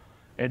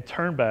and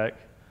turn back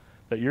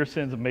that your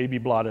sins may be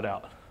blotted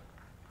out."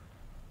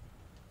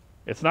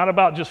 It's not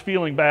about just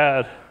feeling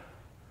bad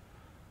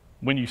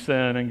when you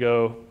sin and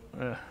go,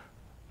 I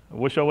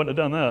wish I wouldn't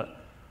have done that.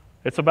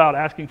 It's about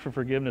asking for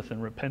forgiveness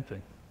and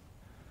repenting.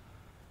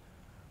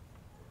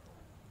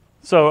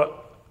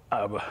 So,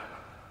 oh,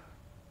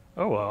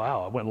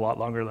 wow, I went a lot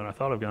longer than I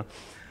thought I'd gone.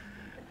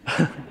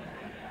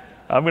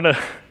 I'm going to,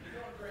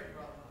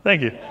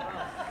 thank you.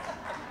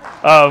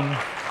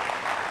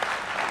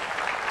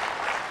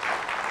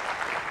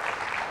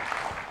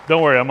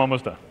 Don't worry, I'm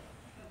almost done.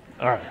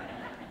 All right.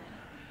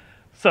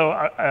 So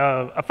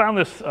I found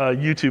this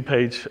YouTube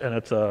page, and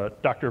it's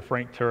Dr.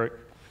 Frank Turek.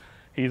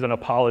 He's an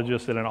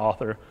apologist and an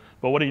author.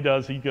 But what he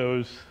does, he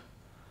goes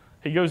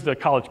to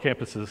college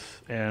campuses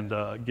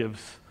and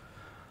gives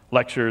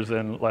lectures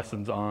and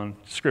lessons on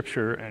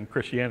Scripture and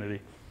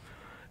Christianity.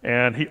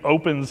 And he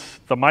opens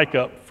the mic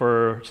up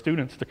for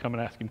students to come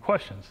and ask him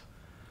questions,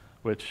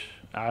 which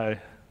I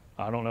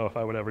don't know if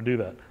I would ever do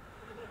that.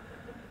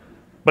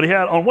 But he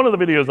had, on one of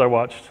the videos I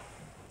watched,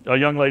 a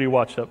young lady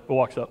walks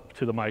up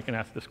to the mic and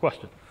asks this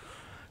question.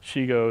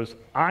 She goes,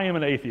 "I am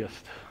an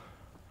atheist,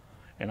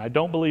 and I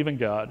don't believe in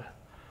God.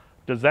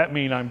 Does that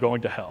mean I'm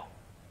going to hell?"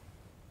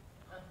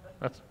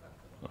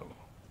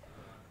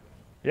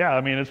 Yeah,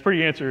 I mean, it's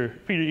pretty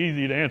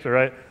easy to answer,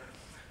 right?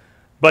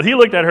 But he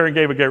looked at her and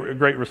gave a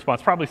great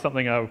response, probably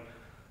something I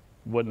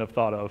wouldn't have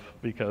thought of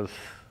because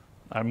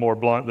I'm more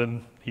blunt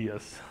than he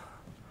is.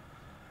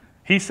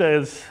 He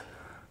says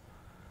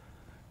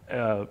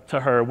to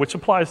her, which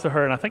applies to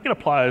her, and I think it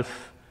applies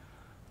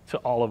to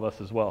all of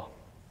us as well.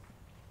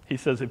 He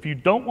says, if you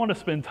don't want to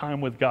spend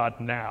time with God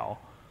now,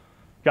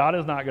 God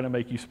is not going to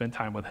make you spend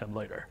time with him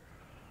later.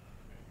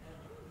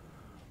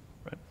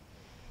 Right?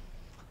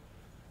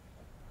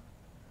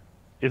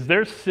 Is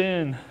there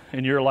sin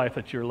in your life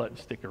that you're letting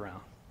stick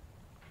around?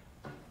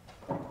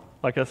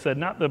 Like I said,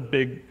 not the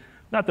big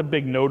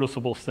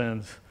noticeable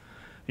sins,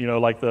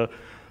 like the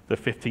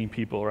 15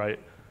 people, right?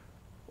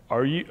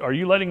 Are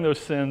you letting those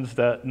sins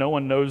that no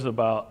one knows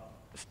about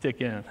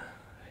stick in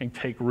and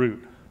take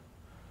root?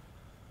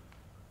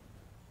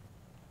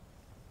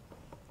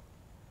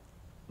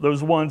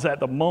 Those ones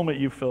at the moment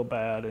you feel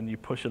bad and you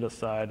push it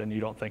aside and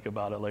you don't think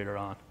about it later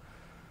on.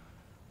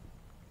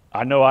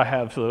 I know I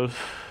have those.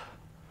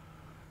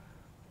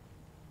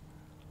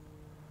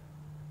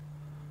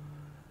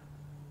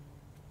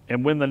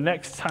 And when the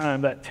next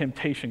time that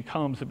temptation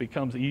comes, it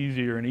becomes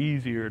easier and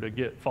easier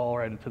to fall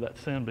right into that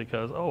sin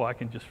because, I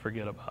can just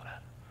forget about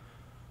it.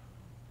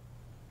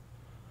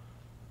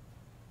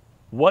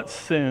 What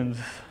sins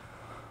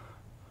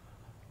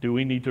do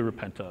we need to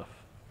repent of?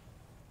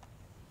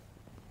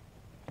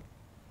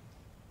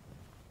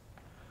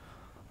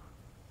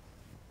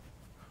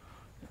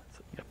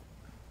 Yep.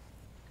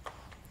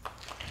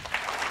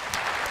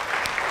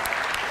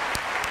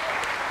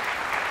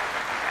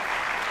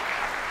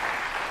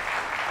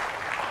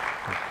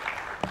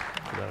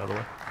 Get that out of the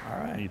way. All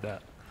right. I need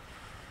that.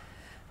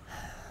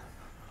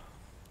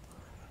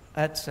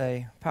 That's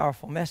a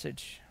powerful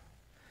message.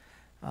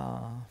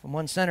 From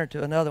one sinner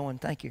to another one.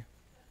 Thank you.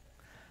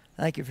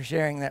 Thank you for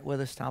sharing that with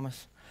us,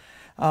 Thomas.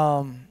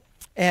 And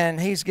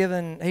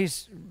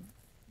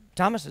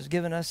Thomas has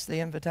given us the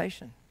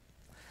invitation.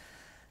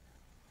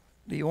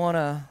 Do you want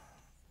to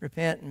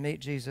repent and meet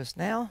Jesus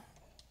now?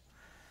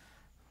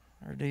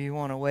 Or do you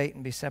want to wait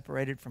and be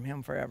separated from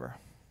Him forever?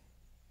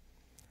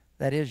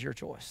 That is your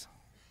choice.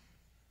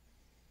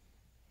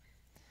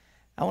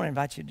 I want to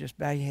invite you to just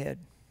bow your head.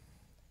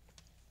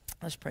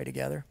 Let's pray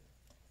together.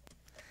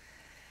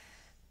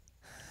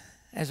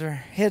 As our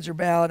heads are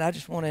bowed, I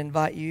just want to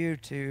invite you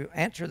to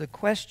answer the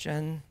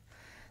question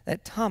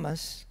that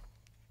Thomas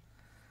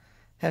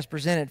has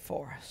presented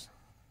for us.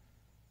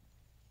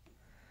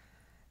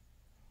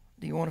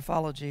 Do you want to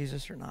follow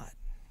Jesus or not?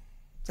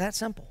 It's that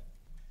simple.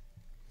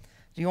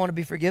 Do you want to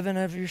be forgiven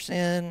of your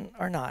sin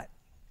or not?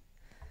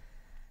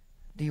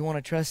 Do you want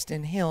to trust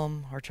in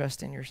Him or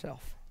trust in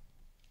yourself?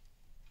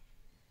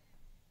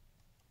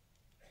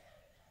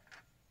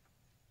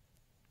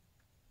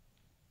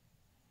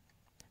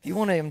 If you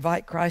want to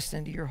invite Christ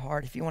into your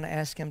heart, if you want to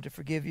ask Him to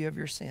forgive you of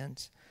your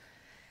sins,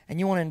 and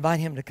you want to invite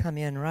Him to come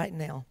in right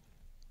now,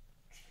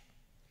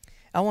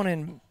 I want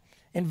to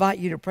invite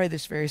you to pray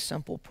this very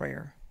simple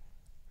prayer.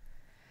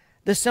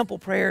 This simple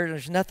prayer,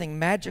 there's nothing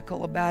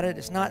magical about it.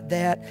 It's not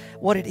that.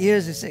 What it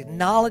is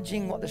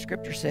acknowledging what the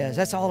Scripture says.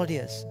 That's all it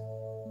is.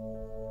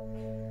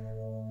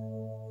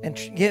 And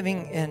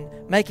giving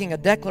and making a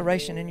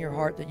declaration in your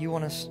heart that you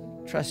want to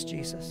trust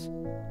Jesus.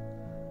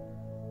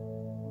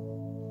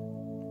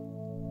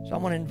 So I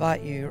want to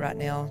invite you right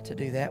now to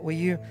do that. Will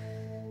you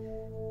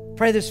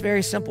pray this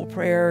very simple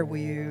prayer? Will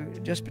you,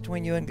 just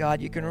between you and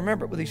God, you can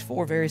remember it with these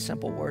 4 very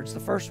simple words. The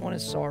first one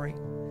is sorry.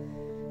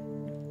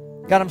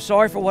 God, I'm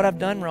sorry for what I've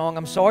done wrong.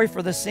 I'm sorry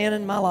for the sin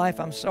in my life.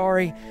 I'm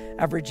sorry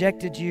I've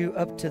rejected you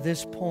up to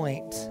this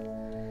point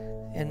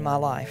in my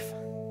life.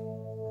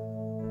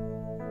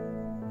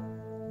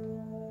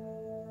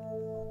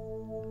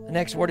 The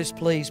next word is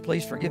please.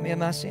 Please forgive me of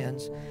my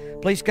sins.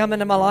 Please come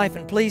into my life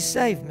and please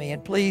save me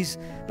and please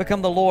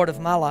become the Lord of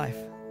my life.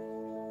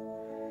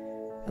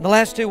 And the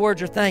last 2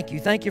 words are thank you.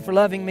 Thank you for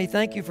loving me.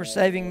 Thank you for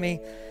saving me.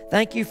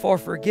 Thank you for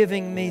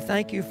forgiving me.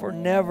 Thank you for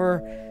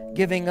never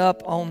giving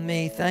up on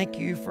me. Thank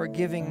you for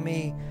giving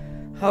me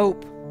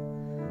hope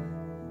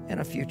and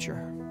a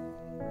future.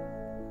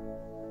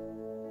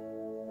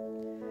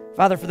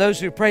 Father, for those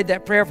who prayed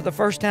that prayer for the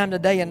first time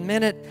today and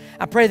meant it,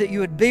 I pray that you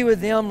would be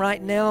with them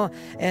right now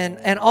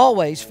and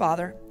always,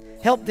 Father.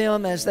 Help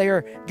them as they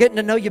are getting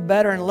to know you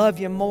better and love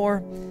you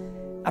more.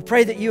 I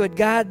pray that you would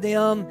guide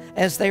them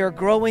as they are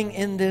growing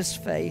in this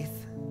faith.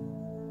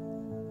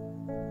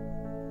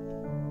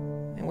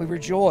 And we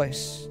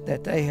rejoice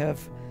that they have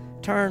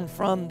turned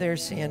from their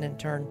sin and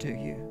turned to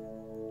you.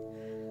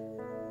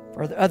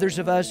 For the others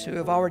of us who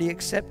have already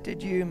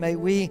accepted you, may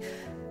we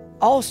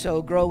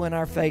also grow in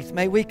our faith.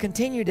 May we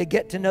continue to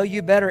get to know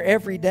you better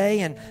every day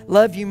and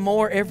love you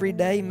more every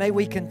day. May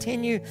we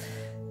continue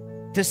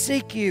to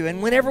seek you.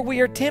 And whenever we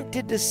are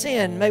tempted to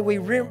sin, may we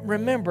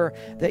remember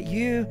that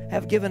you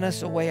have given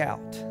us a way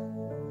out.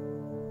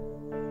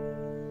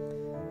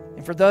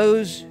 And for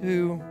those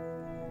who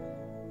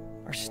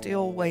are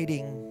still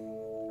waiting,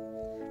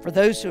 for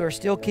those who are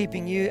still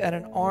keeping you at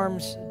an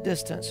arm's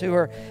distance,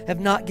 who have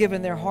not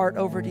given their heart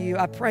over to you,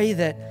 I pray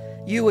that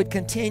you would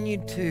continue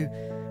to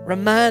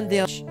remind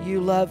them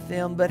you love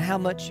them, but how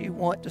much you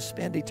want to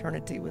spend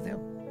eternity with them.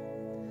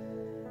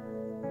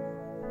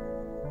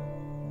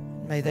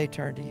 May they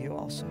turn to you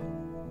also.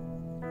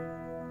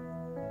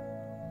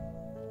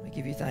 We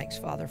give you thanks,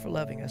 Father, for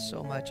loving us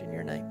so much in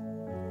your name.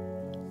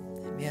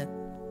 Amen.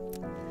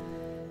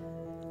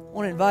 I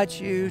want to invite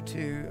you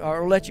to,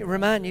 or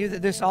remind you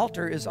that this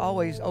altar is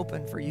always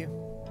open for you.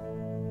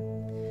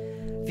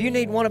 If you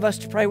need one of us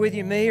to pray with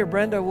you, me or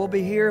Brenda will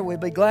be here. We'll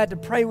be glad to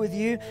pray with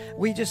you.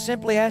 We just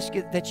simply ask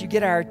you that you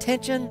get our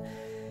attention.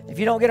 If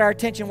you don't get our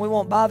attention, we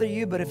won't bother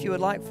you, but if you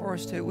would like for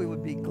us to, we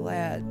would be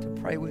glad to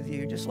pray with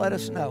you. Just let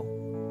us know.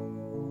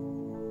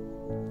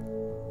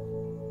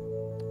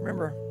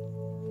 Remember,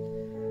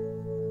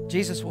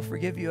 Jesus will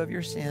forgive you of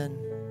your sin,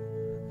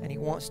 and He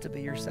wants to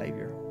be your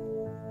Savior.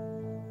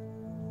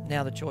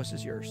 Now the choice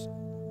is yours.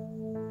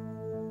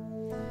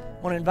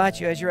 I want to invite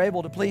you, as you're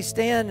able, to please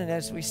stand, and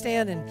as we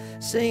stand and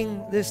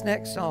sing this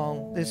next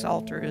song, this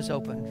altar is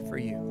open for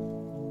you.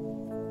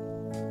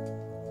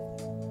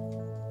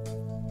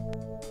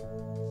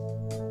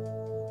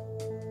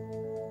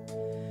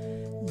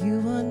 You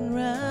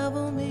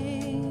unravel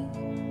me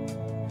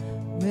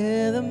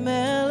with a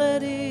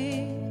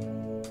melody.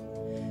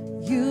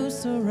 You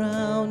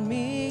surround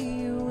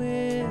me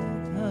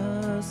with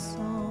a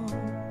song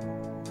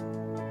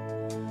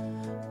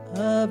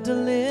of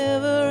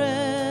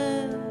deliverance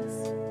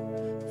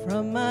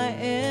from my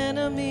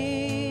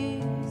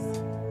enemies,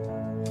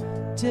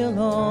 till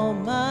all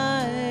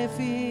my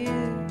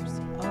fears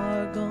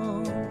are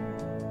gone.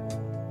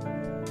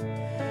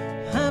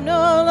 I'm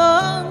no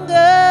longer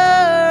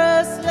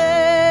a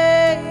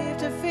slave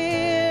to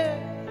fear,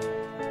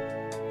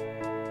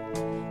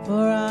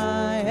 for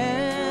I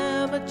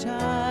am a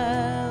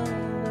child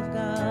of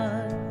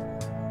God.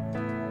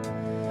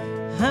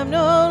 I'm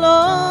no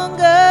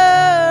longer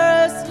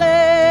a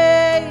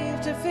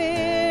slave to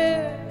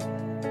fear,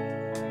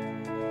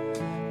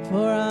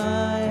 for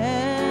I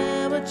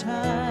am a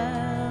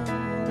child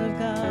of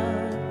God.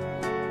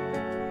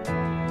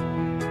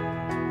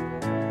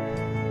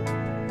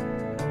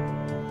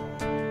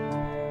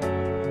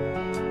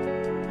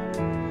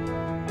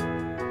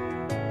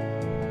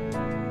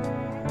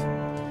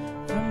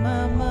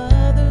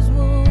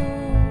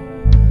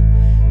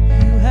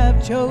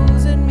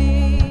 chosen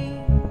me.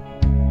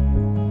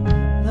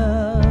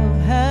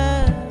 Love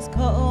has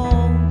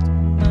called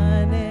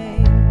my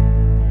name,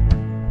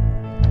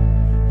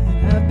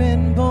 and I've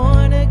been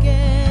born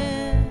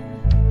again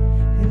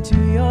into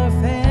your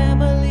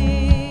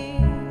family.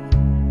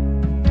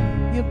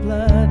 Your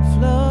blood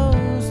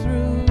flows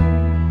through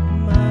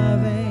my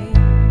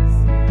veins,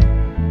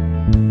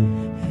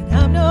 and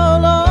I'm no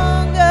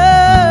longer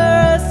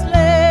a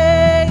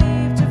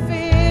slave to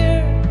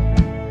fear,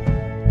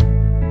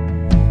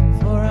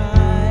 for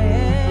I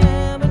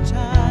am a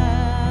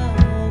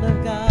child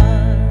of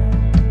God.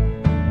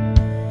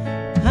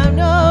 I'm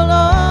no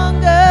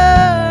longer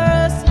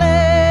a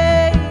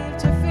slave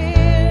to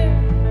fear,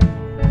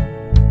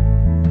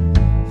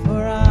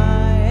 for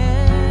I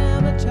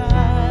am a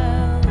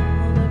child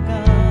of God.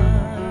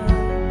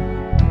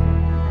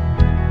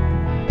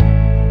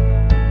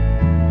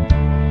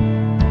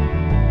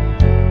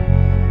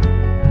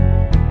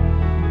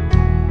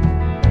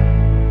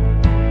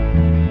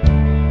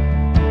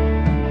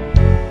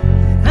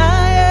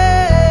 I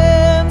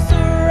am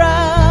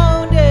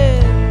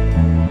surrounded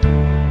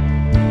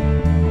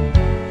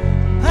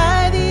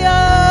by the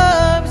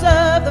arms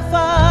of the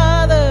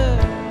Father.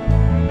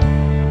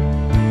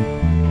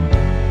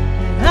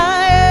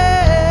 I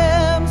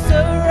am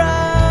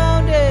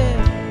surrounded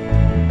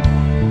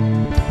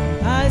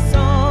by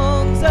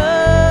songs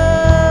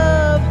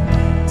of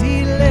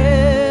deliverance.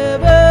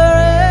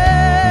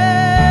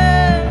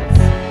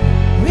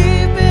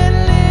 We've been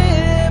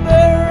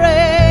liberated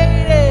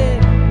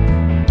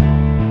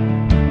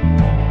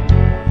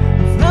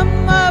from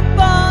our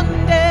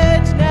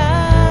bondage now.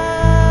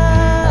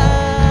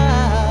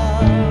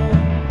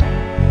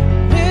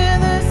 We're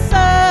the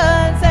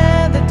sons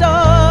and the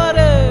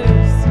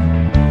daughters,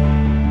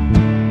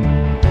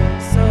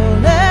 so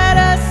let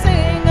us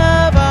sing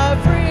of our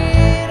freedom.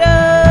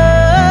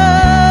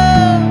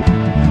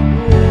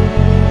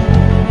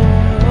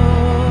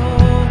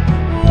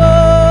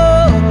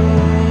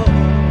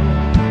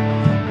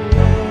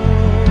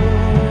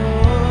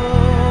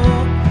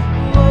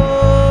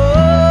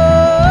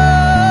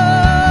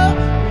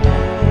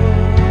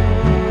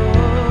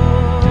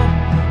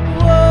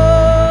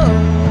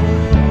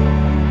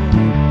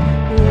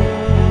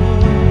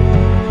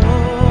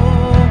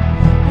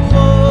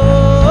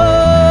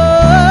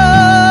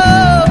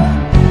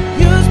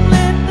 You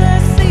split the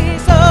sea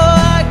so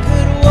I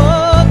could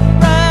walk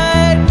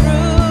right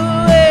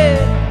through it.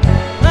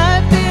 My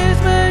fears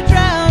were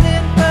drowned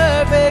in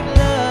perfect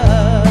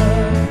love.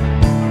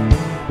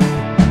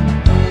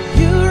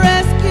 You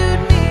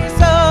rescued me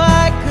so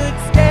I could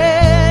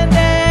stand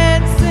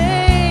and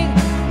sing.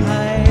 I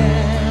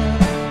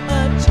am a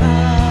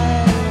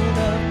child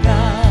of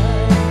God.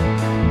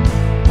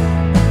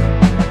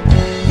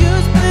 You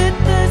split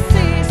the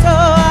sea so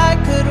I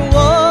could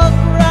walk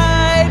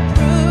right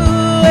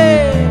through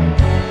it.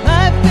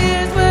 My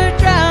fears were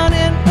drowned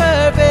in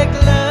perfect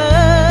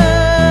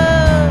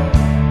love.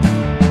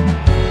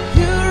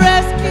 You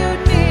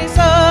rescued me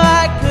so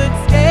I could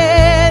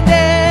stand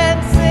and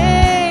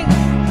sing.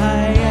 I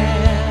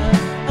am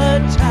a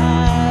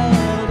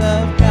child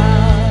of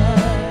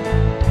God.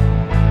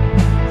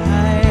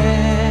 I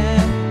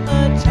am a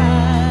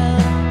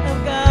child of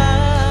God.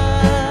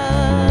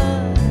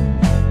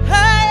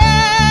 I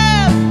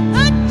am a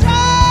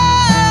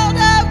child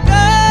of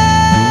God.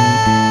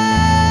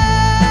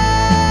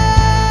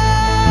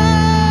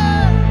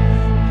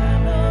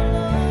 I'm no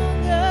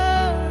longer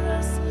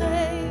a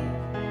slave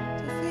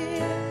to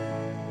fear,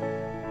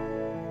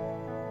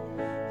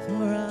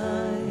 for I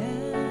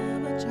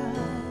am a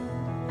child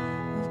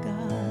of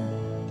God.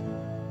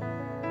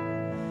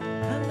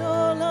 I'm no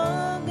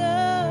longer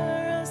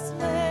a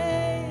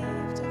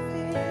slave to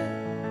fear,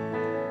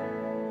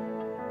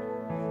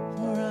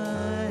 for I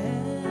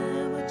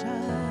am a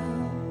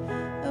child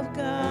of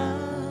God.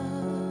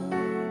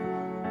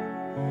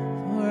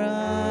 For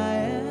I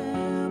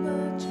am a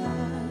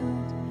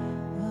child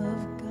of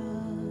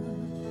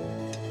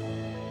God.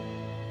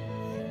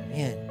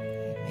 Amen.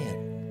 Amen.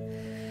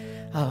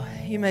 Oh,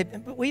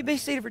 will you be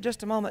seated for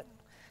just a moment?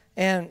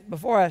 And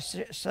before I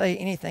say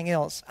anything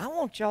else, I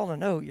want y'all to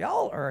know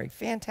y'all are a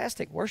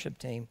fantastic worship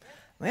team.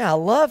 Man, I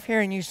love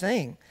hearing you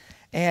sing,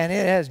 and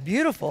it is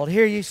beautiful to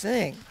hear you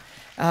sing.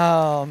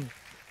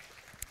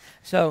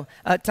 So,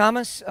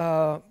 Thomas,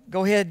 go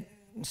ahead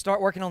and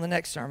start working on the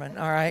next sermon,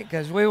 all right?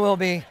 Because we'll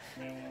be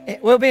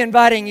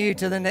inviting you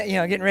to the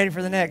getting ready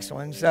for the next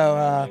one.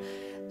 So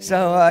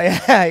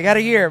yeah, you got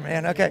a year,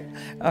 man. Okay,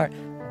 all right.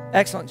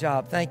 Excellent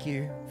job. Thank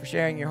you for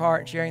sharing your heart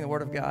and sharing the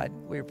Word of God.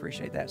 We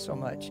appreciate that so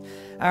much.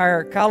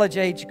 Our college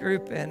age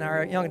group and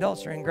our young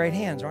adults are in great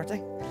hands, aren't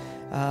they?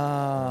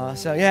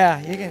 So yeah,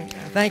 you can.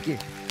 Thank you.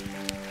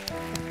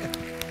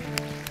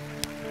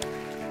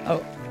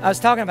 Oh, I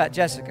was talking about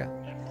Jessica.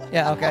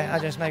 Yeah, okay.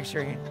 I'll just make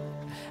sure you.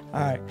 All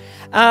right.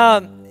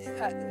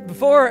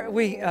 before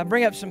we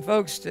bring up some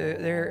folks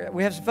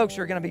we have some folks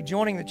who are going to be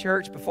joining the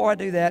church. Before I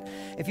do that,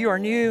 if you are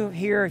new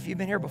here, if you've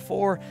been here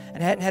before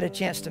and hadn't had a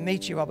chance to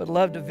meet you, I would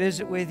love to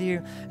visit with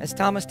you. As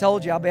Thomas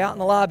told you, I'll be out in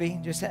the lobby.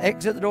 Just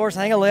exit the doors,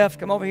 hang a left,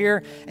 come over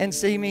here and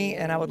see me,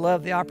 and I would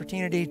love the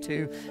opportunity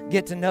to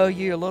get to know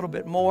you a little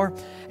bit more.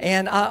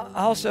 And I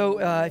also,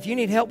 if you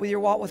need help with your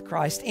walk with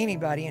Christ,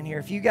 anybody in here,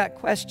 if you got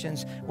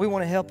questions, we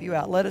want to help you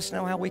out. Let us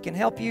know how we can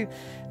help you.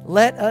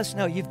 Let us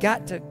know. You've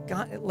got to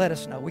let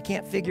us know. We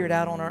can't figure it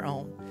out on our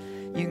own.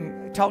 You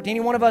can talk to any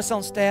one of us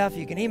on staff.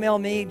 You can email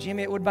me,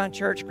 Jimmy at Woodbine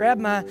Church. Grab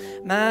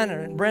mine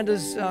or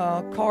Brenda's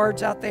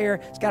cards out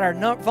there. It's got our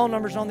phone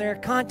numbers on there.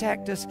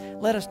 Contact us.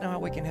 Let us know how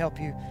we can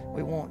help you.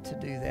 We want to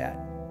do that.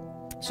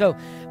 So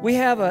we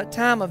have a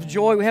time of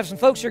joy. We have some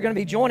folks who are going to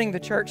be joining the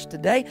church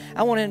today.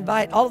 I want to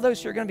invite all of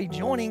those who are going to be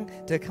joining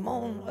to come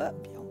on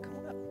up. Come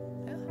on up.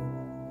 Yeah.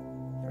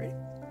 Ready?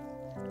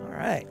 All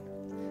right.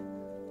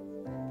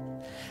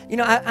 You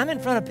know, I'm in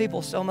front of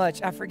people so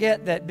much, I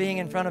forget that being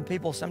in front of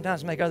people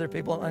sometimes make other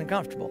people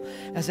uncomfortable.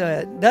 And so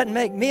it doesn't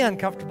make me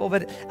uncomfortable,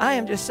 but I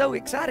am just so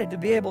excited to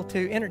be able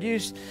to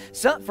introduce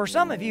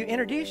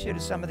you to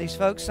some of these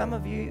folks. Some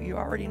of you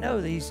already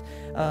know these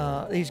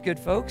good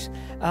folks.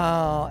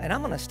 And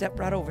I'm going to step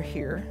right over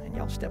here, and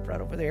y'all step right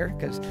over there,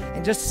 because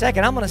in just a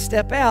second, I'm going to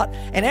step out.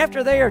 And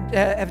after they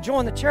have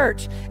joined the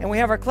church and we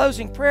have our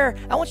closing prayer,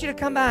 I want you to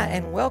come by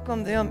and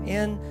welcome them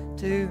in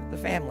to the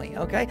family,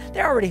 okay?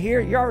 They're already here.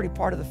 You're already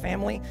part of the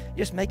family,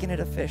 just making it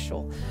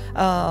official.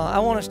 I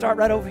want to start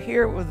right over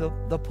here with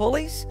the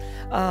Pulleys.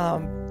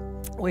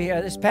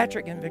 This is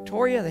Patrick and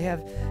Victoria. They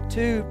have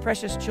 2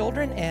 precious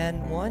children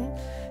and one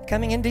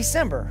coming in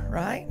December,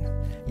 right?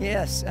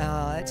 Yes,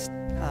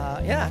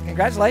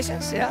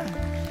 congratulations, yeah.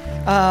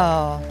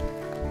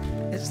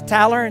 It's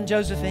Tyler and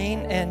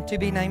Josephine, and to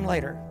be named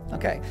later.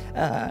 Okay,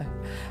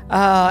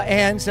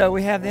 and so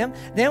we have them.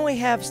 Then we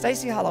have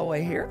Stacy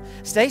Holloway here.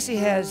 Stacy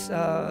has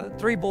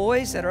 3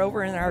 boys that are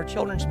over in our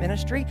children's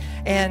ministry,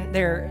 and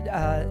they're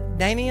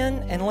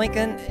Damien and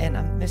Lincoln, and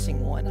I'm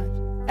missing one.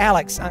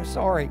 Alex, I'm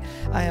sorry.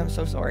 I am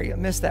so sorry. I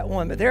missed that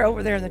one, but they're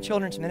over there in the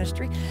children's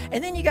ministry.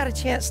 And then you got a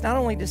chance not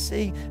only to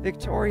see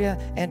Victoria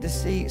and to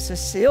see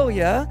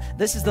Cecilia.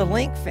 This is the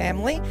Link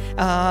family.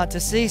 To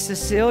see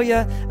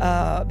Cecilia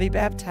be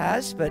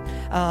baptized, but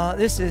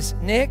this is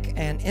Nick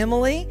and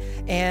Emily,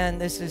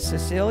 and this is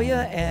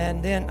Cecilia.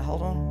 And then,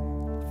 hold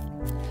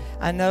on.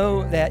 I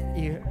know that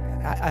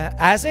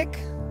Isaac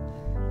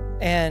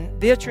and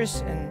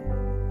Beatrice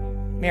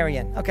and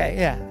Marion. Okay,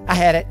 yeah, I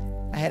had it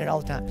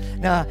all the time.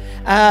 Now,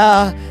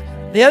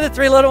 the other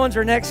 3 little ones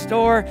are next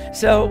door,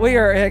 so we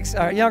are,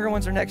 our younger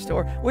ones are next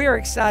door. We are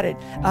excited.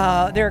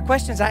 There are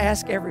questions I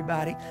ask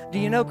everybody. Do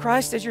you know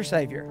Christ as your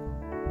Savior?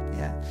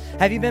 Yeah.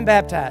 Have you been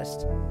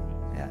baptized?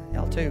 Yeah,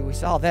 y'all too. We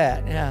saw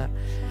that.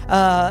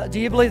 Yeah. Do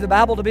you believe the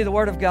Bible to be the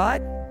Word of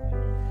God?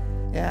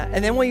 Yeah.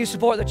 And then will you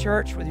support the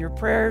church with your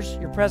prayers,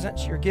 your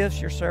presence, your gifts,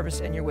 your service,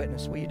 and your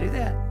witness? Will you do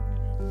that?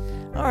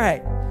 All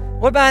right.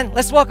 Woodbine,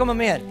 let's welcome them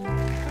in.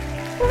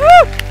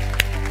 Woo-hoo!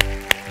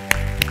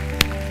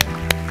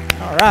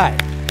 All right.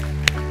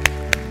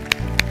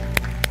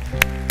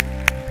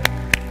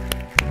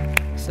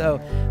 So,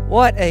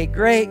 what a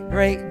great,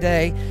 great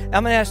day.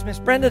 I'm going to ask Miss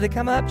Brenda to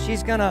come up.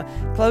 She's going to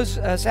close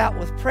us out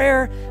with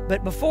prayer.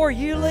 But before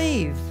you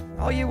leave,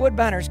 all you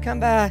Woodbiners, come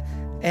by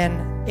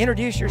and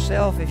introduce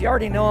yourself. If you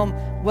already know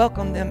them,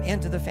 welcome them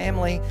into the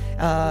family.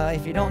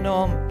 If you don't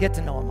know them, get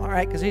to know them, all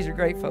right? Because these are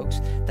great folks.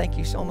 Thank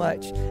you so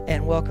much,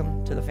 and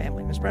welcome to the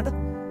family. Miss Brenda?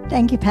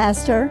 Thank you,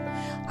 Pastor.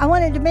 I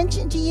wanted to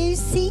mention to you,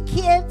 see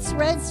kids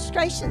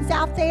registrations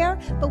out there,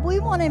 but we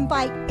want to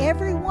invite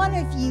every one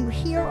of you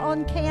here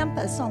on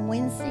campus on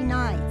Wednesday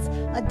nights.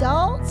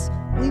 Adults,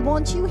 we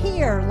want you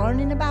here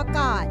learning about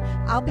God.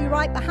 I'll be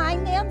right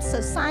behind them,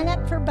 so sign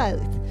up for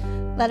both.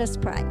 Let us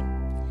pray.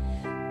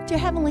 Dear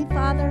Heavenly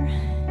Father,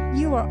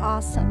 you are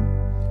awesome.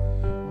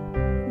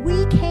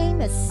 We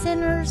came as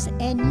sinners,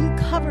 and you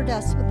covered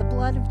us with the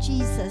blood of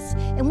Jesus,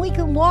 and we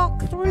can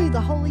walk through the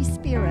Holy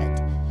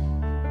Spirit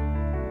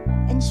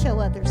and show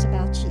others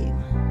about you.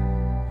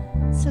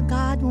 So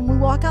God, when we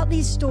walk out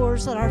these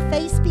doors, let our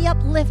face be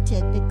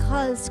uplifted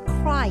because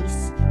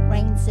Christ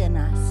reigns in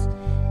us.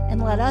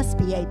 And let us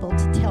be able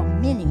to tell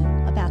many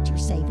about your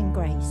saving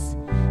grace.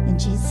 In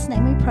Jesus'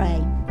 name we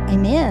pray.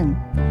 Amen.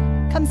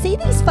 Come see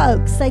these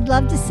folks. They'd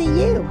love to see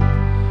you.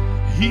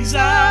 He's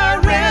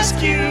our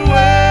rescuer,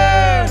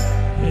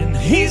 and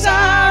he's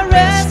our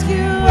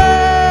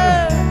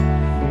rescuer.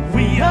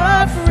 We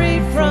are free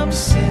from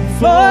sin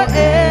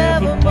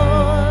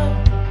forevermore.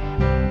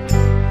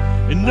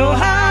 And know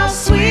how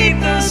sweet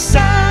the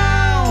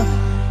sound,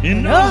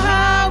 and know how